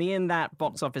festival. Me and that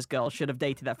box office girl should have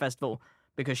dated that festival,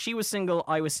 because she was single,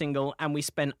 I was single, and we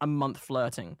spent a month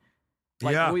flirting.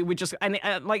 Like, we would just, and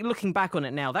like, looking back on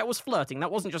it now, that was flirting.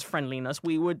 That wasn't just friendliness.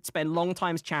 We would spend long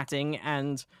times chatting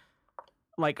and,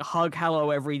 like, hug hello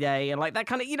every day. And, like, that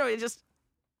kind of,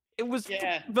 it was,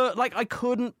 but, like, I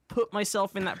couldn't put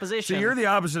myself in that position. So you're the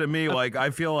opposite of me. Like, I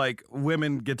feel like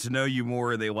women get to know you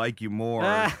more, they like you more.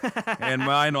 And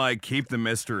mine, like, keep the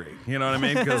mystery. You know what I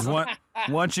mean? Because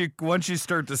once you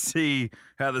start to see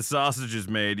how the sausage is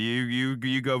made,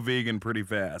 you go vegan pretty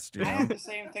fast. You know? I have the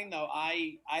same thing though.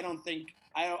 I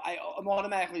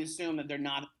automatically assume that they're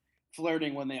not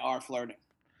flirting when they are flirting.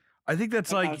 I think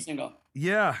that's like, single.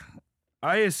 Yeah,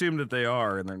 I assume that they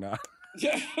are and they're not.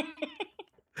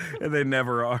 And they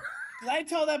never are. Did I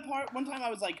tell that part? One time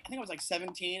I think I was like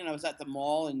 17, and I was at the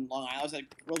mall in Long Island. I was at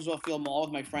Roosevelt Field Mall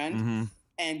with my friend,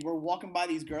 and we're walking by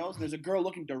these girls, and there's a girl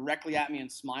looking directly at me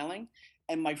and smiling.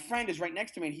 and my friend is right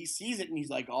next to me, and he sees it, and he's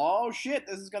like, "Oh shit,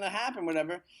 this is gonna happen,"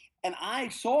 whatever. And I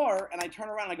saw her, and I turn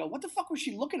around, and I go, "What the fuck was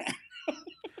she looking at?"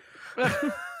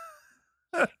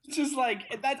 It's just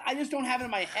like that. I just don't have it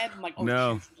in my head. I'm like, "Oh,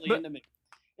 No. she's really into me."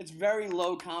 It's very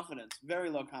low confidence. Very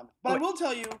low confidence. But I will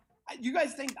tell you, you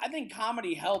guys I think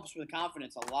comedy helps with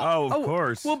confidence a lot. Oh, of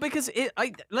course. Well, because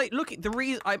look at the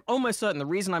reason. I'm almost certain the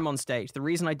reason I'm on stage, the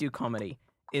reason I do comedy,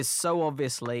 is so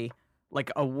obviously like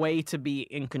a way to be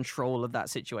in control of that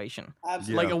situation.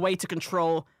 Absolutely. Like a way to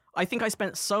control. I think I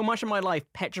spent so much of my life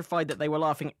petrified that they were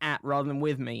laughing at rather than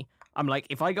with me. I'm like,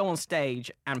 if I go on stage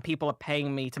and people are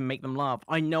paying me to make them laugh,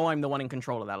 I know I'm the one in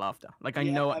control of that laughter. Like I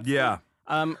know. Absolutely. Yeah.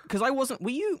 Because I wasn't.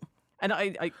 Were you? And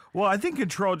Well, I think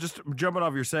control. Just jumping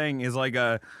off your saying is like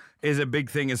a big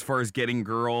thing as far as getting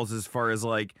girls, as far as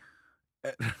like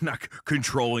not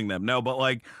controlling them. No, but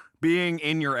like being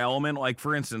in your element. Like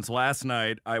for instance, last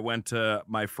night I went to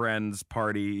my friend's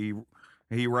party.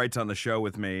 He writes on the show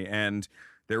with me, and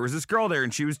there was this girl there,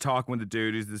 and she was talking with the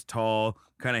dude who's this tall,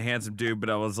 kind of handsome dude. But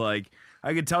I was like,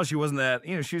 I could tell she wasn't that,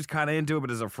 she was kind of into it, but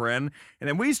as a friend. And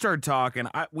then we started talking.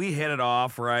 We hit it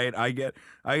off, right?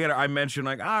 I mentioned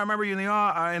like, I remember you in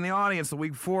the audience the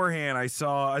week beforehand. I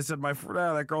said, my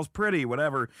friend, that girl's pretty,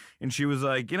 whatever. And she was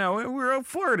like, we were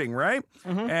flirting, right?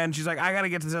 Mm-hmm. And she's like, I got to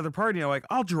get to this other party. And I'm like,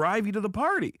 I'll drive you to the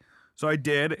party. So I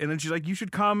did. And then she's like, you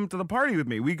should come to the party with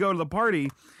me. We go to the party.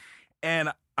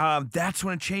 And that's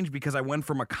when it changed, because I went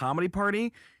from a comedy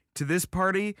party to this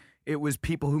party. It was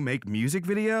people who make music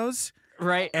videos.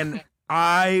 Right. And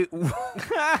I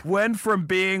went from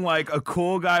being like a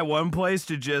cool guy one place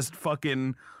to just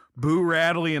fucking Boo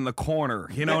Radley in the corner.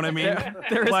 You know what I mean?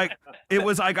 Like, it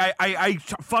was like I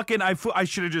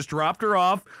should have just dropped her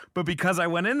off, but because I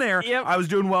went in there, I was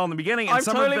doing well in the beginning. And I've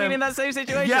totally been in that same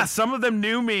situation. Yeah, some of them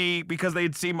knew me because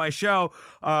they'd seen my show,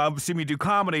 seen me do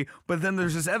comedy. But then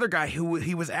there's this other guy who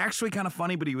he was actually kind of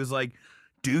funny, but he was like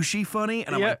douchey funny,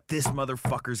 and I'm like, this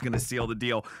motherfucker's gonna seal the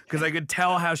deal, because I could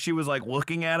tell how she was like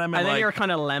looking at him, and then like, you're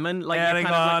kind of lemon, like adding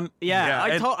you're kind on. of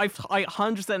like, I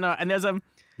 100% know. And there's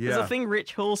a thing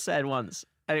Rich Hull said once,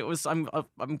 and it was I'm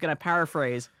gonna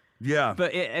paraphrase. Yeah.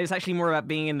 But it's actually more about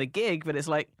being in the gig. But it's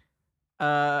like,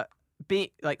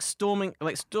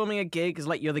 storming a gig is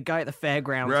like you're the guy at the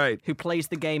fairground who plays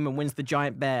the game and wins the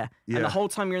giant bear. Yeah. And the whole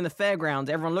time you're in the fairground,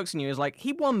 everyone looks at you as like,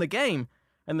 he won the game.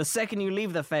 And the second you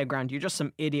leave the fairground, you're just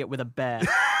some idiot with a bear.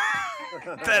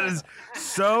 That is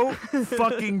so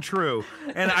fucking true.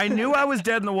 And I knew I was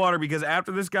dead in the water, because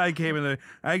after this guy came in,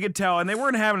 I could tell, and they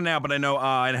weren't having it now, but I know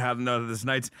I had none of this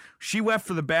nights. She left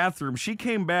for the bathroom. She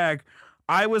came back.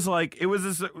 I was like, it was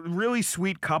this really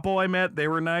sweet couple I met. They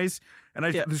were nice. And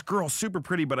this girl, super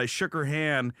pretty, but I shook her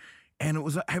hand, and it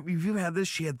was, have you had this?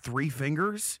 She had 3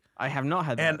 fingers. I have not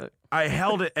had that. And I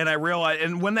held it, and I realized,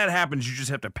 and when that happens, you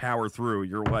just have to power through.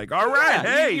 You're like, all right,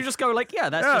 hey. You just go like,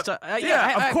 that's just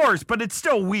of course, but it's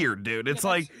still weird, dude. It's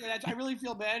I really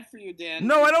feel bad for you, Dan.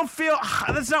 No, I don't feel,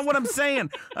 that's not what I'm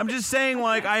saying. I'm just saying,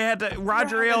 like, I had to,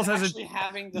 Roger Ailes has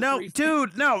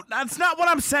no, that's not what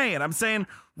I'm saying. I'm saying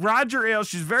Roger Ailes,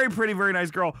 she's very pretty, very nice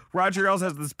girl. Roger Ailes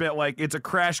has this bit like, it's a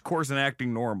crash course in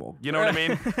acting normal. You know what I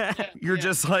mean? You're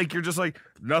just like,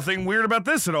 nothing weird about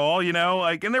this at all,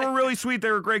 like, and they were really sweet.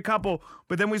 They were a great couple.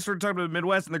 But then we started talking about the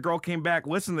Midwest, and the girl came back,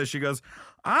 listen to this. She goes,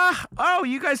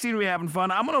 you guys seem to be having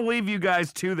fun. I'm going to leave you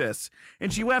guys to this.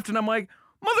 And she left, and I'm like,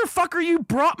 motherfucker, you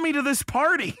brought me to this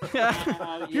party.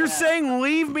 You're saying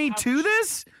leave me to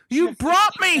this? You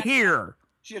brought me here.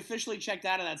 She officially checked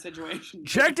out of that situation.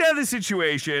 Checked out of the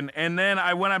situation, and then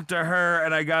I went up to her,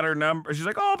 and I got her number. She's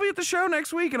like, I'll be at the show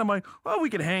next week. And I'm like, well,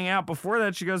 we can hang out before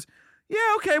that. She goes, yeah,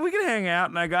 okay, we can hang out.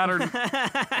 And I got her,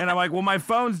 and I'm like, well, my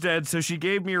phone's dead. So she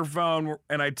gave me her phone,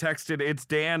 and I texted, it's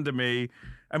Dan to me.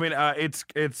 I mean, it's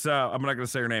I'm not going to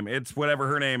say her name. It's whatever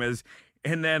her name is.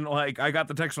 And then, like, I got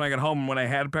the text when I got home, and when I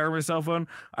had power my cell phone,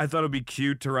 I thought it'd be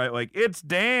cute to write, like, it's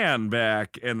Dan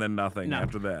back, and then nothing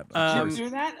after that. Did you do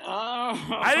that?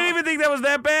 Oh. I didn't even think that was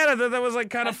that bad. I thought that was,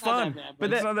 like, kind of fun.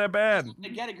 But it's not that bad. I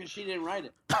get it, because she didn't write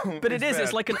it. But it is.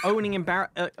 It's like an owning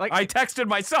embarrassment. I texted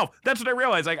myself. That's what I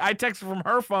realized. Like, I texted from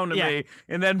her phone to me,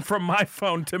 and then from my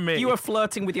phone to me. You were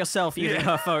flirting with yourself using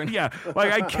her phone. Yeah.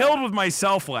 Like, I killed with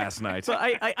myself last night. But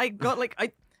I got,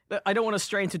 like... I don't want to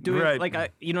stray into doing like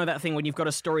that thing when you've got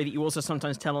a story that you also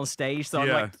sometimes tell on stage. So I'm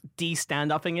like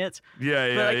de-stand-upping it.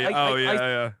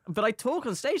 Yeah. But I talk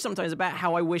on stage sometimes about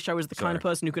how I wish I was the kind of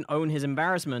person who can own his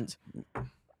embarrassment,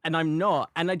 and I'm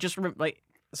not. And I just remember, like,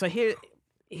 so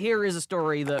here is a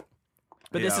story that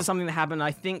But this is something that happened,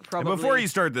 I think, probably... And before you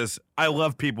start this, I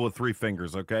love people with 3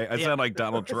 fingers, okay? I sound like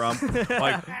Donald Trump.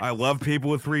 Like, I love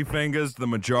people with 3 fingers. The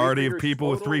majority of people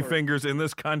with 3 fingers in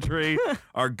this country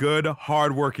are good,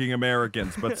 hardworking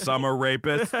Americans. But some are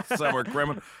rapists, some are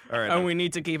criminals. All right. And we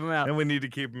need to keep them out. And we need to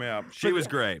keep them out. She was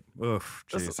great. Oof,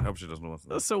 jeez. I hope she doesn't listen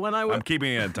to this. So when I'm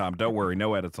keeping it in, Tom. Don't worry.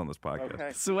 No edits on this podcast.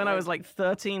 Okay. So when I was like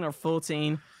 13 or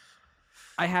 14...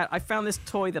 I found this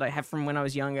toy that I had from when I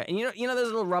was younger, and you know those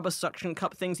little rubber suction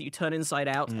cup things that you turn inside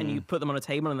out and you put them on a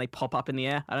table and they pop up in the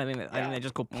air. I think they're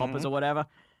just called poppers or whatever.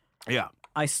 Yeah.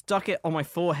 I stuck it on my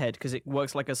forehead because it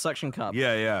works like a suction cup.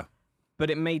 Yeah.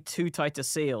 But it made too tight a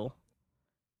seal,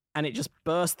 and it just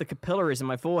burst the capillaries in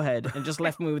my forehead and just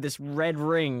left me with this red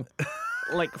ring,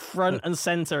 like front and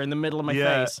center in the middle of my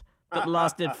face that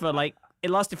lasted for like. It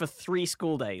lasted for 3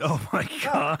 school days. Oh my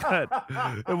God.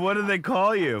 And what did they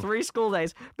call you? 3 school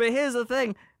days. But here's the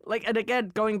thing. Like, and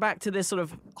again, going back to this sort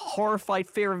of horrified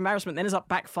fear of embarrassment that ends up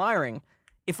backfiring.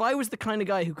 If I was the kind of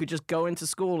guy who could just go into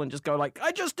school and just go like,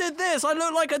 I just did this. I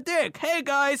look like a dick. Hey,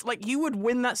 guys. Like, you would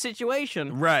win that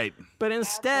situation. Right. But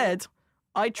instead,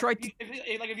 I tried to...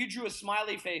 If you drew a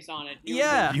smiley face on it.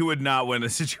 You would not win a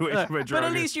situation by drawing But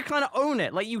at least you kind of own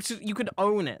it. Like, you could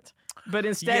own it. But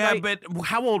instead, but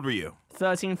how old were you?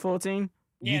 13, 14.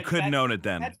 You couldn't own it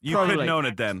then. You couldn't own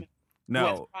it then. No.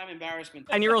 That's prime embarrassment.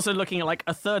 And you're also looking at like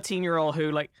a 13-year-old who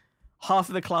like half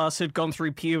of the class had gone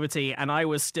through puberty, and I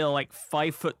was still like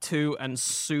 5'2" and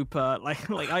super like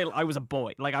I was a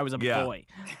boy. Like I was a boy.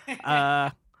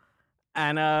 But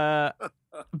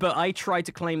I tried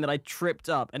to claim that I tripped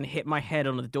up and hit my head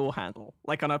on the door handle,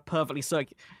 like on a perfectly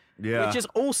circular. Yeah. Which is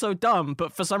also dumb,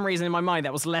 but for some reason in my mind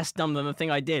that was less dumb than the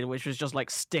thing I did, which was just like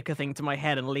stick a thing to my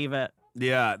head and leave it.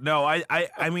 Yeah. No,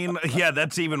 I mean, yeah,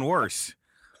 that's even worse.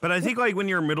 But I think like when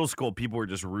you're in middle school, people were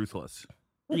just ruthless.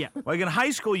 Yeah. Like in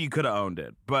high school, you could have owned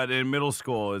it, but in middle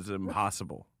school, it's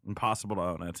impossible. Impossible to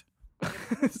own it.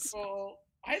 Well,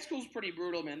 high school's pretty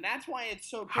brutal, man. That's why it's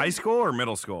so crazy. High school or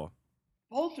middle school?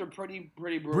 Both are pretty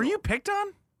brutal. Were you picked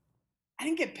on? I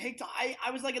didn't get picked on.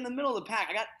 I was like in the middle of the pack.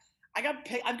 I've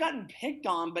gotten picked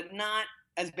on, but not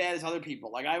as bad as other people.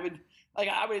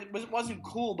 Wasn't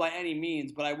cool by any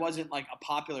means, but I wasn't like a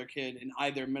popular kid in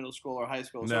either middle school or high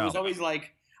school. So it was always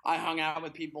like I hung out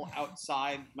with people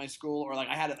outside my school, or like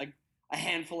I had like a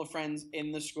handful of friends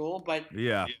in the school. But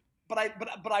that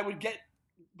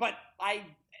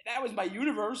was my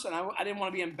universe, and I didn't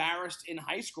want to be embarrassed in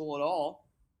high school at all.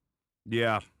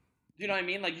 Yeah. You know what I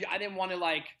mean? Like I didn't want to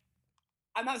like.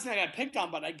 I'm not saying I got picked on,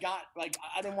 but I got like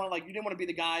I didn't want to like you didn't want to be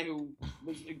the guy who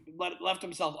was left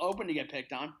himself open to get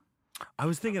picked on. I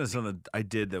was thinking of something I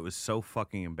did that was so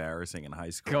fucking embarrassing in high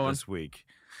school this week.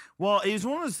 Well, it was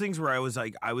one of those things where I was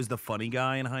the funny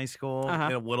guy in high school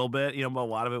a little bit, but a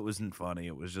lot of it wasn't funny.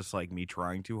 It was just like me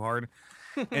trying too hard.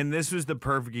 And this was the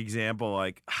perfect example.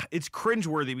 Like it's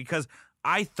cringeworthy because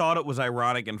I thought it was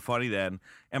ironic and funny then,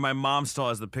 and my mom still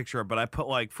has the picture. But I put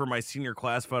like for my senior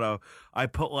class photo, I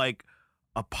put like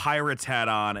a pirate's hat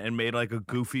on and made like a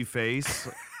goofy face.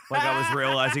 Like I was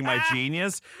realizing my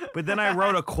genius. But then I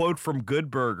wrote a quote from Good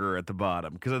Burger at the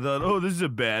bottom because I thought, oh, this is a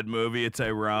bad movie. It's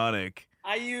ironic.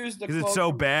 I used the because it's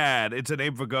so bad. It's an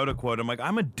Abe Vigoda quote. I'm like,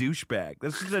 I'm a douchebag.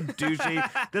 This is a douchey.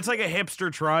 That's like a hipster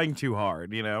trying too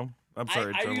hard, I'm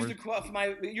sorry. I used a quote from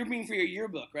you're being for your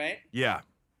yearbook, right? Yeah.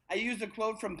 I used a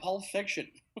quote from Pulp Fiction.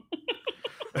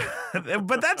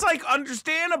 But that's like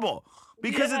understandable.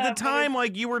 Because at the time,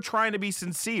 like, you were trying to be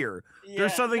sincere.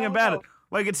 There's something about it.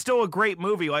 Like, it's still a great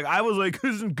movie. Like, I was like,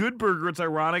 isn't Good Burger, it's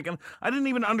ironic. And I didn't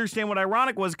even understand what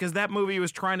ironic was because that movie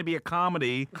was trying to be a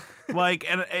comedy. Like,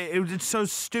 and it's so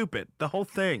stupid. The whole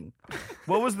thing.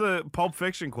 What was the Pulp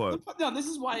Fiction quote? No, this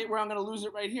is where I'm going to lose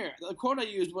it right here. The quote I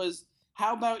used was,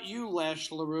 how about you,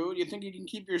 Lash LaRue? Do you think you can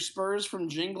keep your spurs from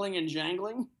jingling and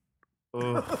jangling?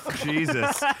 Oh,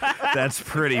 Jesus. That's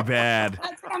pretty bad.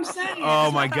 That's what I'm saying. Oh,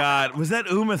 my God. Was that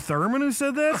Uma Thurman who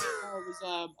said that? No, it was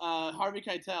Harvey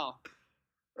Keitel.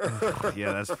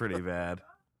 Yeah, that's pretty bad.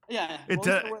 Yeah.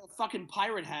 Wear a fucking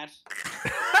pirate hat.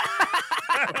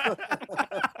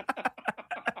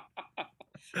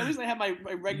 At least I have my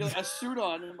regular suit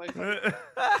on. And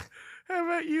how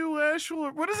about you, Lash?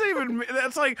 What does that even mean?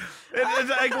 That's like, it's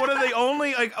like one of the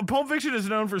only, like, Pulp Fiction is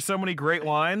known for so many great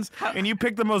lines, and you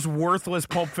picked the most worthless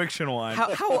Pulp Fiction line.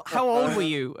 How old were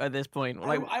you at this point?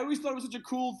 Like, I always thought it was such a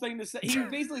cool thing to say. He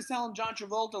was basically telling John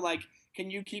Travolta, like,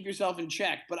 can you keep yourself in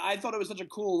check? But I thought it was such a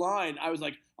cool line. I was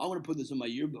like, I want to put this in my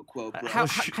yearbook quote. Bro.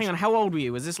 Hang on, how old were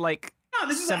you? Was this like No,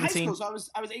 this is 17? high school, so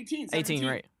I was 18, 17. 18,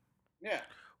 right. Yeah.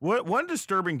 One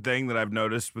disturbing thing that I've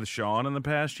noticed with Sean in the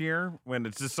past year, when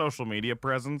it's his social media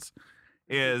presence,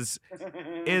 is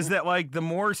that like the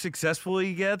more successful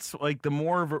he gets, like the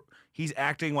more of he's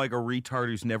acting like a retard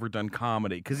who's never done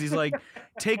comedy, because he's like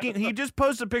he just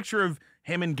posted a picture of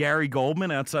him and Gary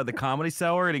Goldman outside the Comedy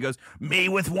Cellar, and he goes, "Me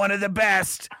with one of the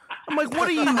best." I'm like, what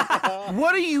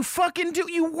do you fucking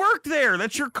do? You work there.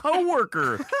 That's your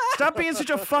coworker. Stop being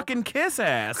such a fucking kiss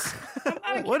ass.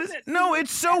 What is? No,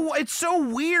 it's so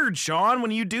weird, Sean,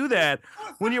 when you do that.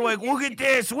 When you're like, look at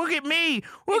this, look at me,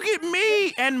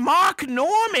 and Mark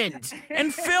Normand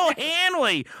and Phil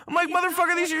Hanley. I'm like,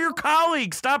 motherfucker, these are your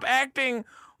colleagues. Stop acting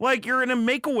like you're in a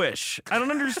Make-A-Wish. I don't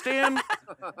understand.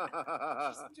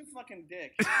 You're such a fucking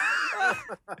dick.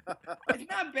 It's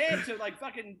not bad to like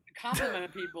fucking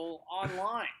compliment people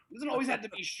online. It doesn't always have to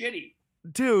be shitty.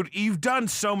 Dude, you've done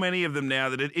so many of them now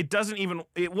that it doesn't even.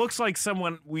 It looks like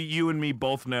someone you and me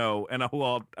both know, and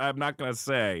well, I'm not gonna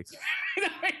say,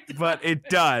 but it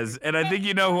does, and I think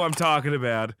you know who I'm talking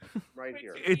about. Right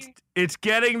here. It's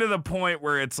getting to the point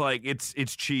where it's like it's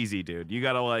cheesy, dude. You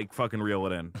gotta like fucking reel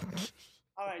it in.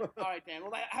 All right, Dan.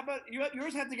 Well, how about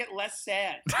yours have to get less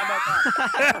sad? How about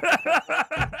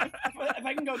that? if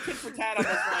I can go tit for tat on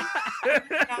this one.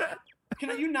 Now,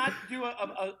 can you not do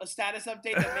a status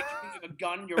update that makes you think of a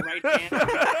gun in your right hand?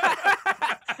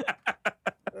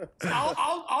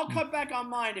 I'll cut back on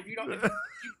mine if you don't.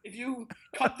 If you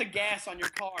cut the gas on your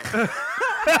car.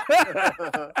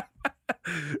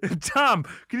 Tom,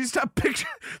 can you stop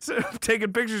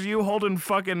taking pictures of you holding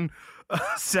fucking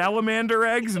salamander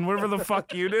eggs and whatever the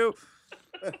fuck you do?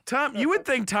 Tom, you would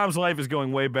think Tom's life is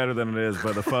going way better than it is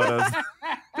by the photos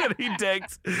that he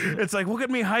takes. It's like, look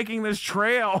at me hiking this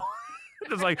trail.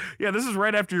 It's like, yeah, this is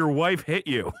right after your wife hit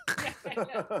you.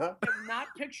 I've not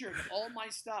pictured all my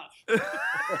stuff.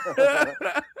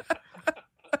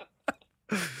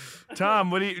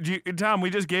 Tom, Tom, we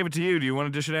just gave it to you. Do you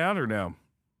want to dish it out or no?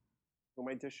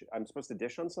 I'm supposed to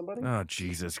dish on somebody? Oh,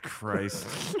 Jesus Christ.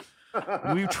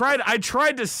 I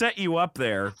tried to set you up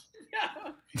there.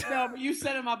 No, but you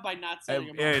set him up by not setting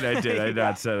him up. Yeah, I did. I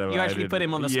not set him up. You actually put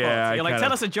him on the spot. Yeah, You're like,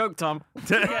 tell us a joke, Tom.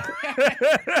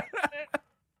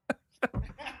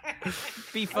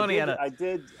 Be funny at it. I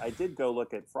did go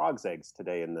look at frogs' eggs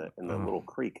today in the little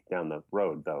creek down the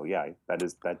road, though. Yeah,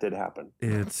 that did happen.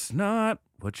 It's not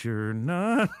what you're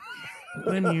not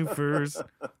when you first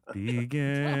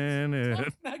began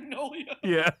it. Magnolia.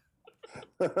 Yeah.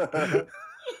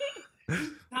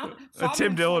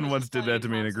 Tim Dillon once did that to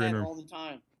me in a green room. All the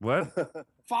time. What?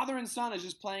 Father and Son is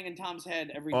just playing in Tom's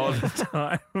head every day. All the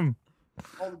time.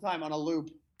 All the time on a loop.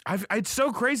 It's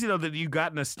so crazy though that you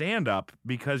got in a stand-up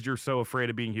because you're so afraid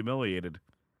of being humiliated.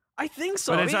 I think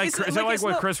so. But it's like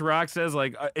what Chris Rock says,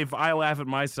 like if I laugh at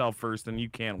myself first, then you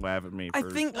can't laugh at me first. I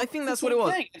think that's what it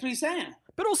was. That's what he's saying.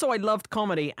 But also, I loved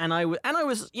comedy, and I was,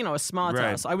 a smart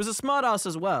ass. I was a smart ass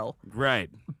as well. Right.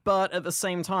 But at the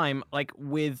same time, like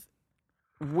with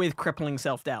crippling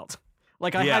self-doubt.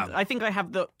 Like I think I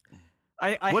have the.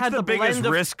 What's had the biggest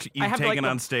blend risk you've taken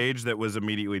on stage that was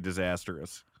immediately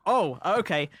disastrous? Oh,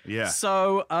 okay. Yeah.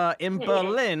 So in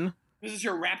Berlin. This is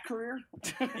your rap career?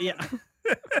 Yeah.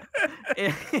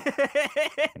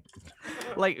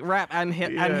 Like rap and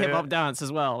hip hop dance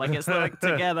as well. Like it's like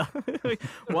together.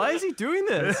 Why is he doing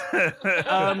this?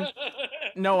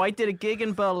 No, I did a gig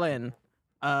in Berlin.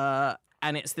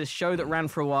 And it's this show that ran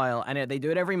for a while, and they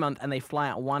do it every month, and they fly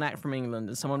out one act from England,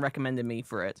 and someone recommended me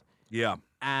for it. Yeah.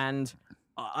 And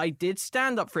I did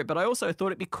stand up for it, but I also thought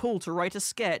it'd be cool to write a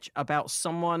sketch about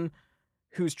someone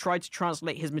who's tried to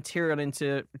translate his material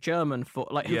into German who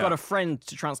got a friend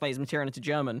to translate his material into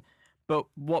German. But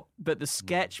the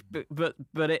sketch, but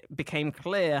it became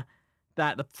clear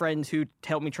that the friend who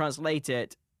helped me translate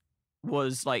it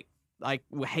was like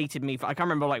hated me. I can't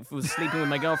remember, was sleeping with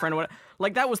my girlfriend or whatever.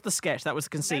 Like that was the sketch. That was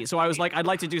the conceit. So I was like, I'd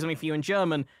like to do something for you in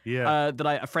German. Yeah.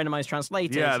 That a friend of mine's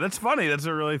translated. Yeah, that's funny. That's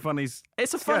a really funny.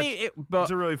 It's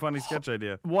a really funny sketch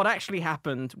idea. What actually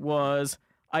happened was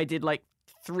I did like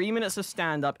 3 minutes of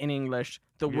stand-up in English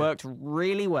that worked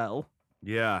really well.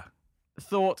 Yeah.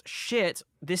 Thought, shit,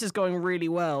 this is going really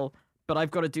well, but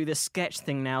I've got to do this sketch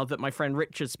thing now that my friend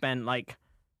Richard spent like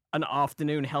an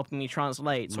afternoon helping me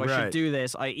translate. So I should do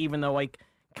this. Even though I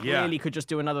clearly could just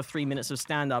do another 3 minutes of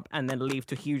stand-up and then leave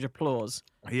to huge applause.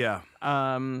 Yeah.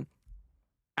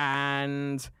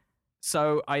 And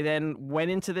so I then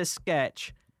went into this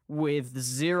sketch with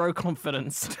zero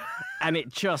confidence, and it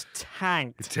just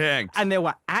tanked. And there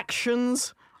were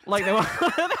actions. Like there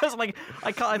was like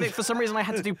I think for some reason I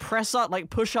had to do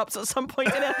push-ups at some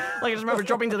point in it. Like I just remember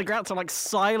dropping to the ground to like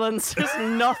silence, just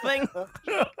nothing.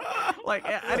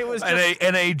 And it was just,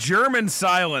 and a German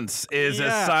silence is a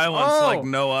silence like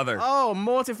no other. Oh,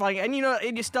 mortifying! And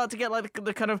you start to get like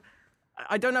the kind of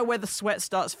I don't know where the sweat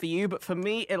starts for you, but for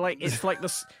me, it's like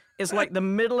the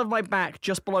middle of my back,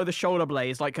 just below the shoulder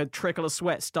blades, like a trickle of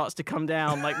sweat starts to come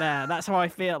down like there. That's how I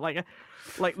feel, like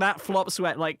that flop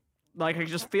sweat, like I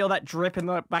just feel that drip in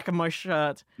the back of my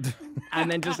shirt,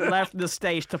 and then just left the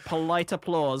stage to polite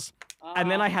applause.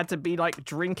 And then I had to be like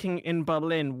drinking in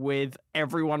Berlin with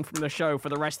everyone from the show for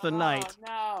the rest of the night.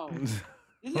 No.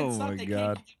 Isn't it something they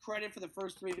can't give you credit for the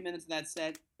first 3 minutes of that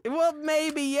set? Well,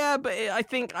 maybe, yeah, but I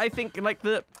think like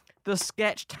the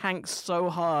sketch tanks so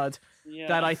hard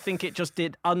that I think it just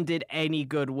undid any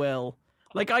goodwill.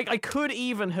 Like I could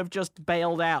even have just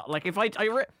bailed out. Like if I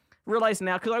realize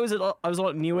now, because I was a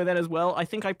lot newer then as well, I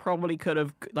think I probably could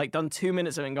have like done 2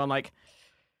 minutes of it and gone like,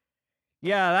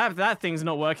 yeah, that thing's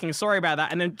not working. Sorry about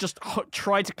that. And then just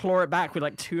tried to claw it back with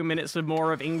like 2 minutes of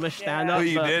more of English stand-up. Well,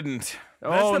 you didn't.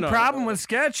 That's the problem with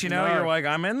sketch, you know? No. You're like,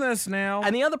 I'm in this now.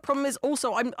 And the other problem is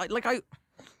also,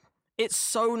 it's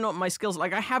so not my skills.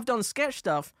 Like, I have done sketch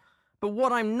stuff, but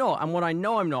what I'm not, and what I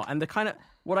know I'm not, and the kind of,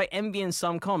 what I envy in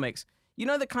some comics, you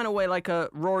know the kind of way like a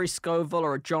Rory Scovel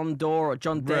or a John Doerr or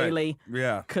John Daly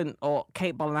or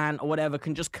Kate Ballant or whatever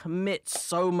can just commit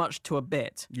so much to a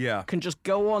bit. Yeah. Can just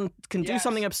go on, can do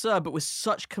something absurd, but with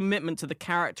such commitment to the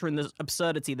character and the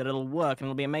absurdity that it'll work and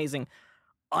it'll be amazing.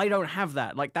 I don't have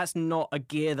that. Like, that's not a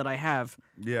gear that I have.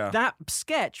 Yeah. That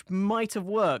sketch might have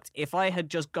worked if I had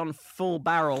just gone full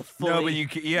barrel, fully, no, but you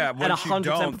once you 100%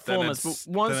 don't, performance.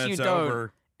 But once you don't,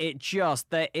 over.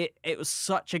 It was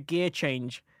such a gear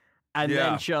change. And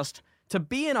then just to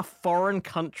be in a foreign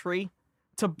country,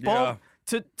 to bomb,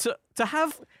 to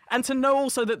have, and to know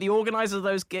also that the organizers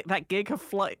of that gig have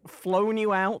flown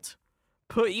you out,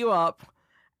 put you up,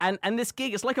 and this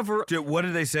gig is like a. What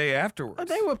did they say afterwards?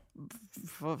 They were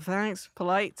thanks,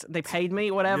 polite. They paid me,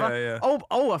 whatever. Yeah.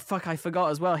 Oh, fuck! I forgot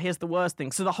as well. Here's the worst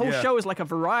thing. So the whole show is like a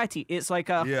variety. It's like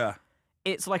a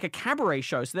It's like a cabaret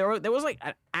show. So there was like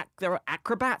there were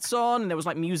acrobats on, and there was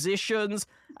like musicians,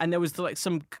 and there was like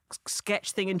some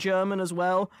sketch thing in German as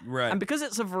well. Right. And because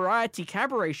it's a variety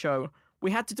cabaret show,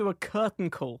 we had to do a curtain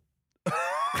call.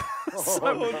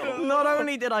 So not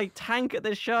only did I tank at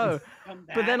this show,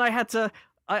 but then I had to.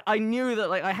 I knew that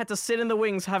like I had to sit in the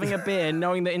wings having a beer,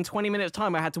 knowing that in 20 minutes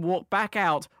time I had to walk back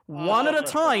out one at a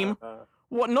time.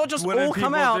 What? Not just all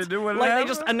come out. Like they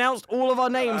just announced all of our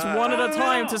names one at a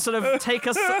time to sort of take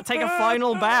a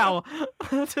final bow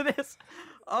to this.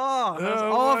 Oh, that's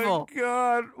awful. My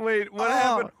God! Wait, what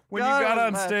happened when you got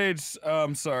on stage?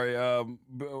 Sorry.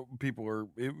 People are.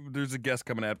 There's a guest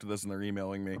coming after this, and they're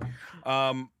emailing me.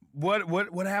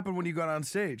 What happened when you got on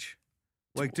stage?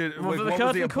 Like, what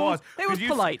was the applause? It was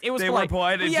polite. It was they polite. Were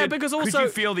polite. Yeah, because also could you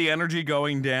feel the energy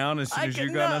going down as soon as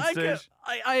you got on stage?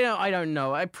 I don't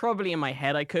know. I probably in my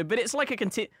head I could, but it's like it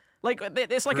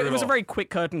was a very quick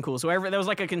curtain call. So there was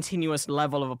like a continuous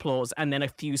level of applause, and then a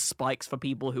few spikes for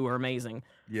people who were amazing.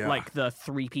 Yeah. Like the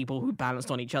 3 people who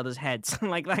balanced on each other's heads,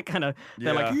 like that kind of.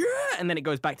 They're like and then it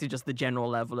goes back to just the general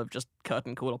level of just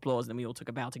curtain call applause. And then we all took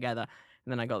a bow together,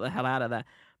 and then I got the hell out of there.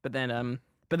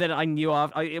 But then I knew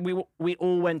we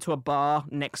all went to a bar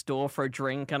next door for a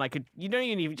drink, and I could,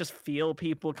 you just feel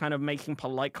people kind of making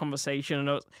polite conversation and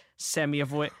a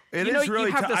semi-avoid. You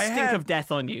have the stink of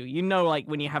death on you. You know, like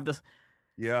when you have this.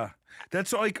 Yeah,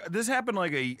 that's like this happened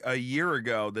like a year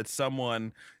ago. That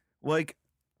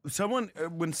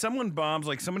when someone bombs,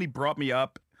 like somebody brought me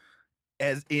up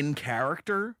as in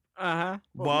character,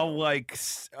 while like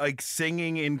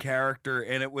singing in character,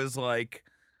 and it was like.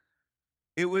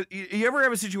 You ever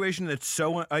have a situation that's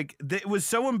so like it was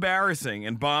so embarrassing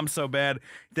and bombed so bad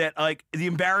that like the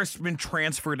embarrassment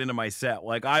transferred into my set.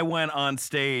 Like I went on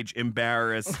stage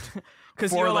embarrassed for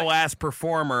the last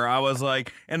performer. I was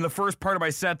like, and the first part of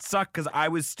my set sucked because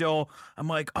I'm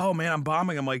like, oh man, I'm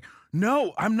bombing. I'm like,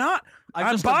 no, I'm not.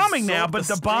 I'm bombing now, but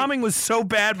the bombing was so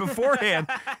bad beforehand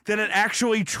that it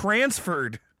actually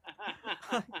transferred.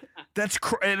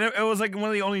 And it was like one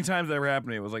of the only times that ever happened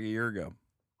to me. It was like a year ago.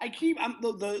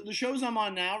 The shows I'm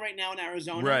on right now in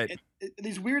Arizona. Right.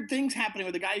 These weird things happening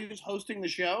with the guy who's hosting the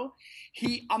show.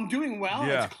 I'm doing well.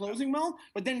 Yeah. It's closing well,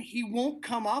 but then he won't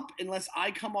come up unless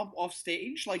I come up off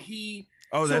stage. Like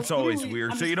that's always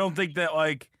weird. So you don't think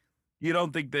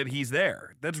that he's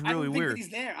there? That's really weird. I don't think he's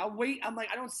there. I'll wait. I'm like,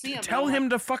 I don't see him. Tell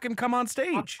him to fucking come on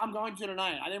stage. I'm going to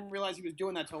tonight. I didn't realize he was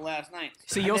doing that till last night.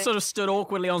 So you sort of stood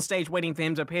awkwardly on stage waiting for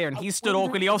him to appear, and he stood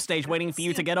awkwardly off stage waiting for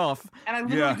you to get off. And I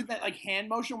literally did that like hand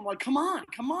motion. I'm like, come on.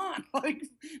 Like,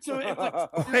 so.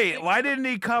 Wait, why didn't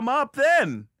he come up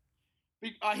then?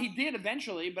 He did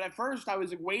eventually, but at first I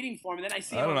was like, waiting for him, and then I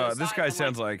see him. I don't know. This guy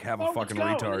sounds like have a fucking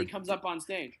retard. And he comes up on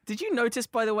stage. Did you notice,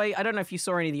 by the way? I don't know if you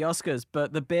saw any of the Oscars,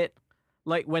 but the bit.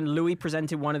 Like when Louis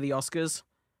presented one of the Oscars,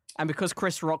 and because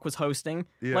Chris Rock was hosting,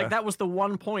 like that was the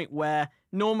one point where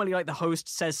normally like the host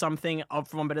says something up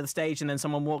from one bit of the stage and then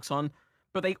someone walks on,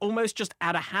 but they almost just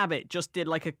out of habit just did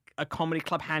like a comedy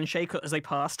club handshake as they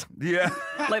passed. Yeah.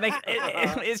 Like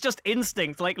it's just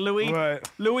instinct. Like Louis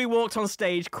walked on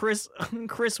stage, Chris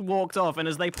walked off, and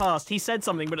as they passed, he said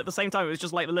something, but at the same time it was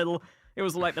just like the little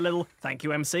thank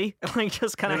you MC, like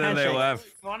just kind of handshake. They left.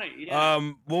 Funny,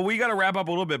 yeah. Well, we got to wrap up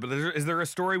a little bit, but is there a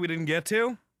story we didn't get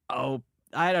to? Oh,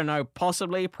 I don't know.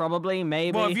 Possibly, probably,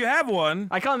 maybe. Well, if you have one,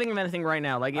 I can't think of anything right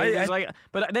now. Like,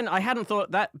 but then I hadn't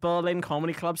thought that Berlin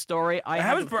Comedy Club story.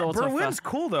 Berlin's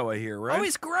cool though. I hear, right? Oh,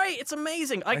 it's great. It's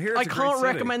amazing. I hear it's can't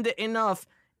recommend it enough.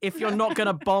 If you're not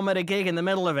gonna bomb at a gig in the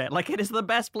middle of it, like it is the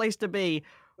best place to be.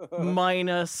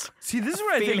 Minus. See, this is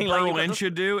what I think Berlin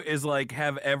should do: is like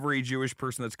have every Jewish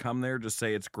person that's come there just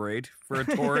say it's great for a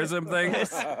tourism thing.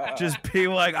 Just be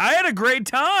like, I had a great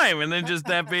time, and then just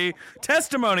that be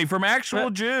testimony from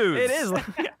actual Jews. It is.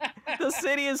 The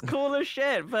city is cool as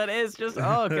shit, but it's just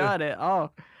oh god,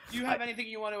 Do you have anything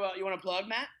you want to plug,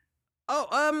 Matt?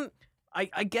 Oh,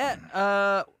 I get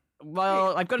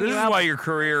Well, I've got a new album. This is why your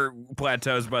career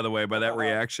plateaus, by the way, by that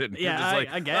reaction. Yeah,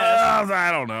 I guess.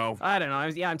 I don't know.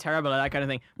 I'm terrible at that kind of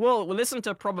thing. Well, we'll listen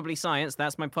to Probably Science.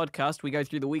 That's my podcast. We go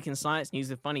through the week in science news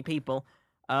with funny people.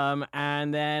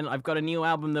 And then I've got a new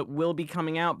album that will be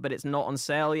coming out, but it's not on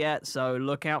sale yet, so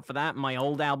look out for that. My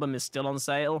old album is still on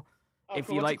sale. If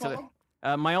you like to.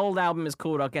 My old album is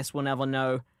called I Guess We'll Never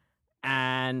Know,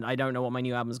 and I don't know what my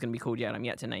new album is going to be called yet. I'm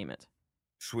yet to name it.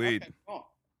 Sweet. Okay, cool.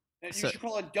 You should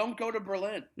call it Don't Go to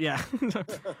Berlin. Yeah.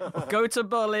 Go to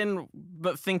Berlin,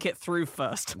 but think it through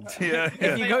first. Yeah.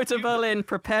 If you go to Berlin,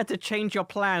 prepare to change your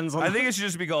plans. I think it should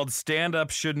just be called Stand Up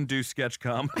Shouldn't Do Sketch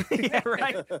Com. Yeah,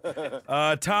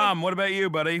 right. Tom, what about you,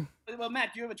 buddy? Well,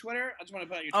 Matt, do you have a Twitter? I just want to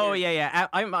put out your Twitter. Oh, yeah.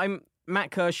 I'm Matt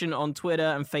Kirshen on Twitter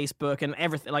and Facebook and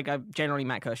everything. Like, I'm generally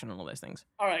Matt Kirshen on all those things.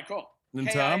 All right, cool. And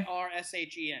Tom?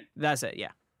 Kirshen. That's it, yeah.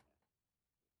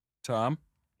 Tom,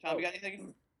 you got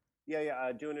anything?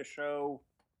 Yeah. Doing a show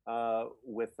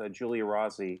with Julia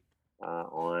Rossi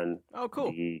on. Oh, cool.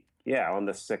 On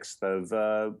the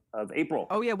 6th of April.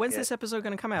 Oh, yeah. When's this episode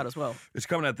going to come out as well? it's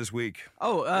coming out this week.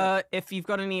 Oh, if you've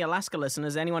got any Alaska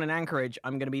listeners, anyone in Anchorage,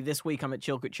 I'm going to be this week. I'm at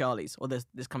Chilkoot Charlie's, or this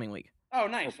coming week. Oh,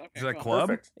 nice. Okay, is that club?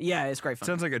 Perfect. Yeah, it's great fun.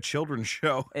 Sounds like a children's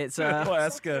show. It's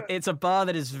Alaska. It's a bar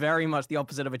that is very much the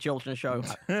opposite of a children's show.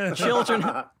 Children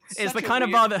is the kind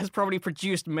of bar that has probably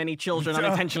produced many children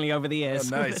unintentionally over the years.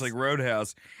 Oh, nice, like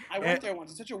Roadhouse. I went there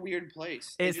once. It's such a weird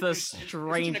place. It's such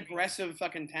an aggressive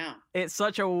fucking town. It's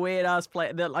such a weird ass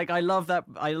place. Like I love that.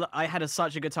 I had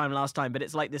such a good time last time, but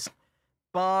it's like this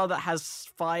bar that has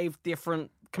 5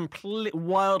 different.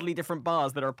 Wildly different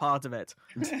bars that are a part of it.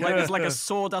 Like there's like a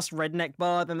sawdust redneck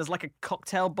bar, then there's like a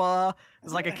cocktail bar,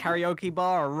 there's like a karaoke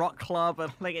bar, a rock club,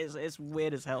 and like it's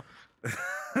weird as hell.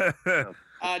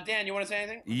 Dan, you want to say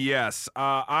anything? Yes,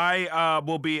 I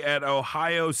will be at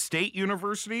Ohio State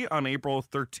University on April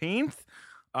 13th.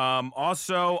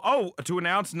 Also, to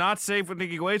announce Not Safe with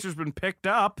Nikki Glazer's been picked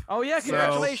up. Oh yeah,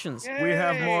 congratulations. So we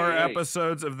have more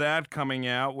episodes of that coming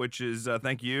out, which is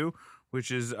thank you. Which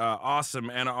is awesome,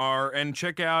 and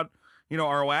check out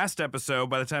our last episode.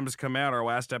 By the time it's come out, our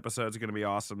last episode is going to be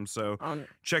awesome. So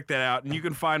check that out, and you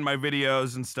can find my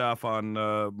videos and stuff on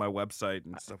my website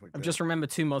and stuff like that. I've just remembered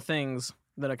 2 more things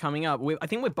that are coming up. I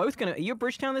think we're both gonna. Are you at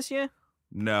Bridgetown this year?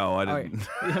 No, I didn't.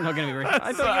 You're not going to be Bridgetown.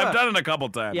 I've done it a couple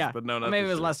times, but no, not maybe it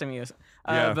was year. last time you used.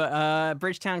 But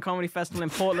Bridgetown Comedy Festival in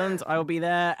Portland, I will be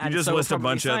there. And you just list a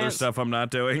bunch of other stuff I'm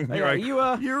not doing.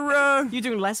 You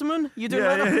doing Lesserman? You doing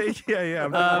yeah.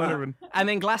 I'm doing and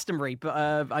then Glastonbury, but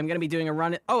I'm going to be doing a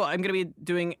run. I'm going to be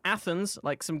doing Athens,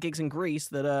 like some gigs in Greece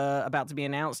that are about to be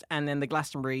announced, and then the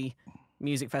Glastonbury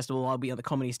Music Festival. I'll be on the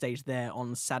comedy stage there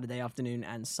on Saturday afternoon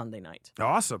and Sunday night.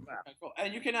 Awesome. Cool.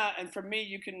 And you can, and for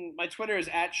me, my Twitter is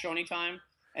 @ShoneyTime,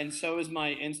 and so is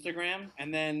my Instagram.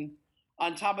 And then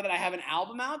on top of that, I have an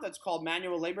album out that's called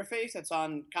Manual Labor Face. That's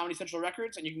on Comedy Central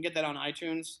Records, and you can get that on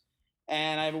iTunes.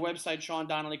 And I have a website,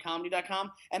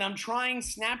 SeanDonnellyComedy.com. And I'm trying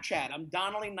Snapchat. I'm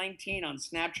Donnelly19 on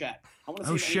Snapchat.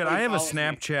 Oh, shit. I have a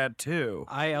Snapchat, too.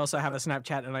 I also have a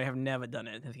Snapchat, and I have never done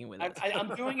anything with it.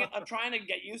 I'm doing it. I'm trying to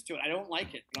get used to it. I don't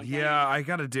like it. I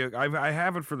got to do it. I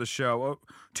have it for the show.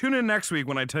 Tune in next week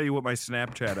when I tell you what my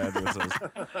Snapchat address is.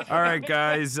 All right,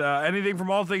 guys. Anything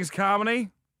from All Things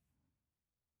Comedy?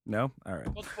 No? All right.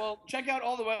 Well, check out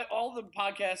all the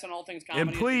podcasts on All Things Comedy.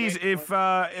 And please,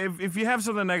 if you have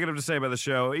something negative to say about the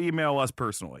show, email us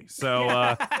personally.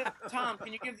 So, Tom,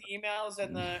 can you give the emails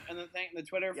and the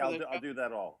Twitter? Yeah, I'll do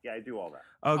that all. Yeah, I do all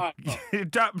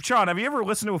that. Sean, have you ever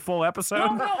listened to a full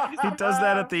episode? No. He does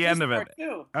that at the end of it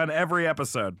on every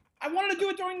episode. I wanted to do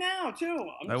it during now, too.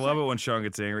 I love it when Sean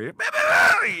gets angry. You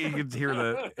can hear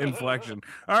the inflection.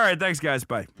 All right, thanks, guys.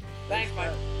 Bye. Thanks,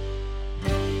 bye.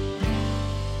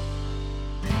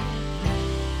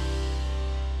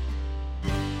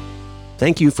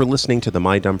 Thank you for listening to the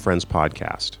My Dumb Friends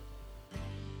podcast.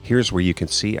 Here's where you can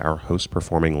see our host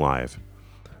performing live.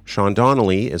 Sean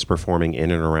Donnelly is performing in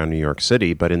and around New York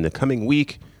City, but in the coming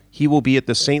week, he will be at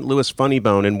the St. Louis Funny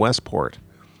Bone in Westport.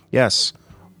 Yes,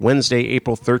 Wednesday,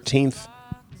 April 13th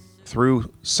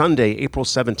through Sunday, April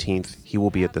 17th, he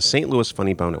will be at the St. Louis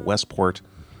Funny Bone at Westport.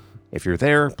 If you're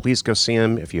there, please go see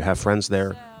him. If you have friends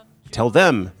there, tell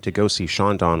them to go see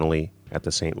Sean Donnelly at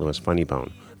the St. Louis Funny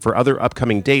Bone. For other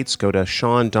upcoming dates, go to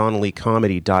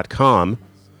SeanDonnellyComedy.com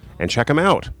and check him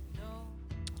out.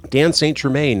 Dan St.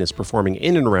 Germain is performing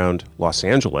in and around Los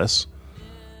Angeles.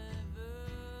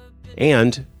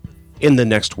 And in the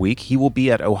next week, he will be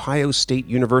at Ohio State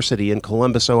University in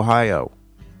Columbus, Ohio.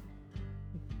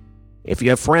 If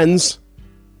you have friends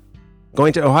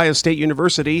going to Ohio State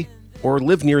University or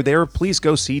live near there, please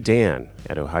go see Dan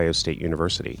at Ohio State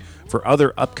University. For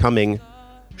other upcoming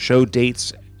show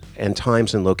dates and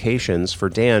times and locations for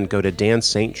Dan, go to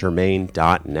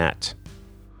danstgermain.net.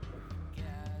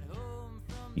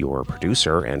 Your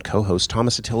producer and co-host,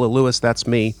 Thomas Attila Lewis, that's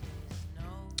me.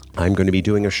 I'm going to be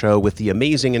doing a show with the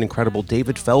amazing and incredible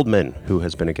David Feldman, who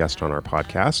has been a guest on our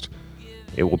podcast.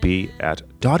 It will be at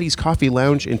Dottie's Coffee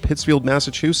Lounge in Pittsfield,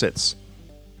 Massachusetts.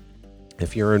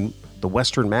 If you're in the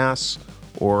Western Mass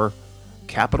or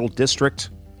Capital District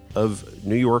of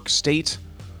New York State,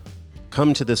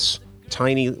 come to this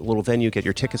tiny little venue, get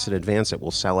your tickets in advance. It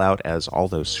will sell out, as all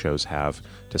those shows have,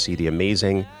 to see the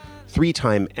amazing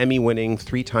 3-time Emmy-winning,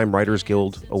 3-time Writers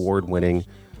Guild Award-winning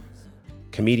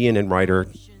comedian and writer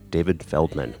David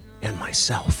Feldman and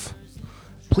myself.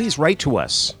 Please write to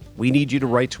us. We need you to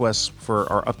write to us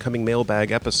for our upcoming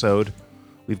mailbag episode.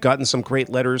 We've gotten some great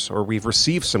letters, or we've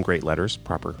received some great letters,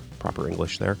 proper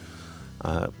English there,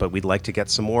 but we'd like to get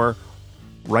some more.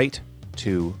 Write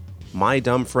to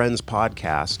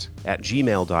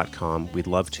mydumbfriendspodcast@gmail.com. We'd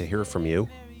love to hear from you.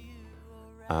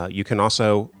 You can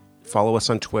also follow us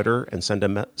on Twitter and send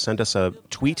us a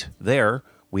tweet there.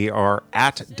 We are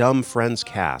at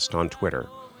dumbfriendscast on Twitter.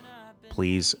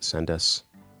 Please send us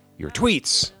your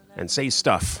tweets and say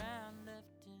stuff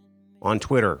on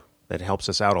Twitter. That helps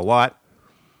us out a lot.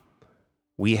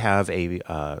 We have a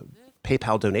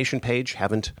PayPal donation page.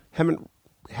 Haven't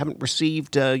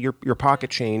received your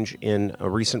pocket change in a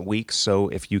recent week, so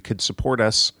if you could support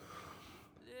us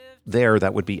there,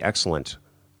 that would be excellent.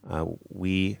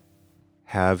 We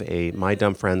have a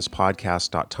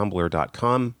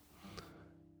mydumbfriendspodcast.tumblr.com,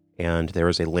 and there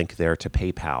is a link there to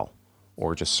PayPal,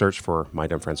 or just search for My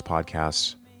Dumb Friends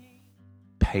Podcast,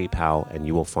 PayPal, and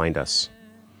you will find us.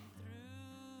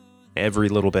 Every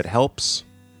little bit helps.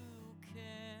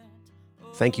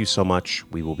 Thank you so much.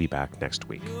 We will be back next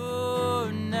week.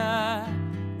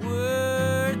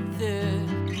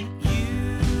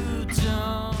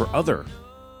 For other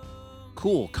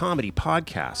cool comedy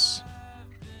podcasts,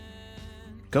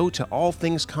 go to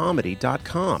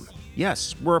allthingscomedy.com.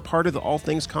 Yes, we're a part of the All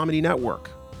Things Comedy Network.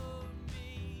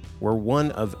 We're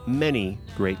one of many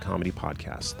great comedy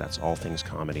podcasts. That's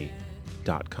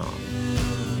allthingscomedy.com.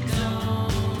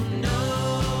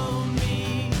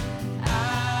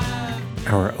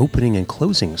 Our opening and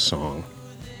closing song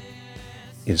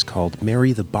is called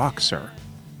Mary the Boxer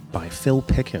by Phil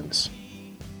Pickens.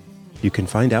 You can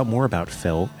find out more about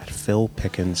Phil at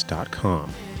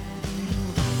philpickens.com.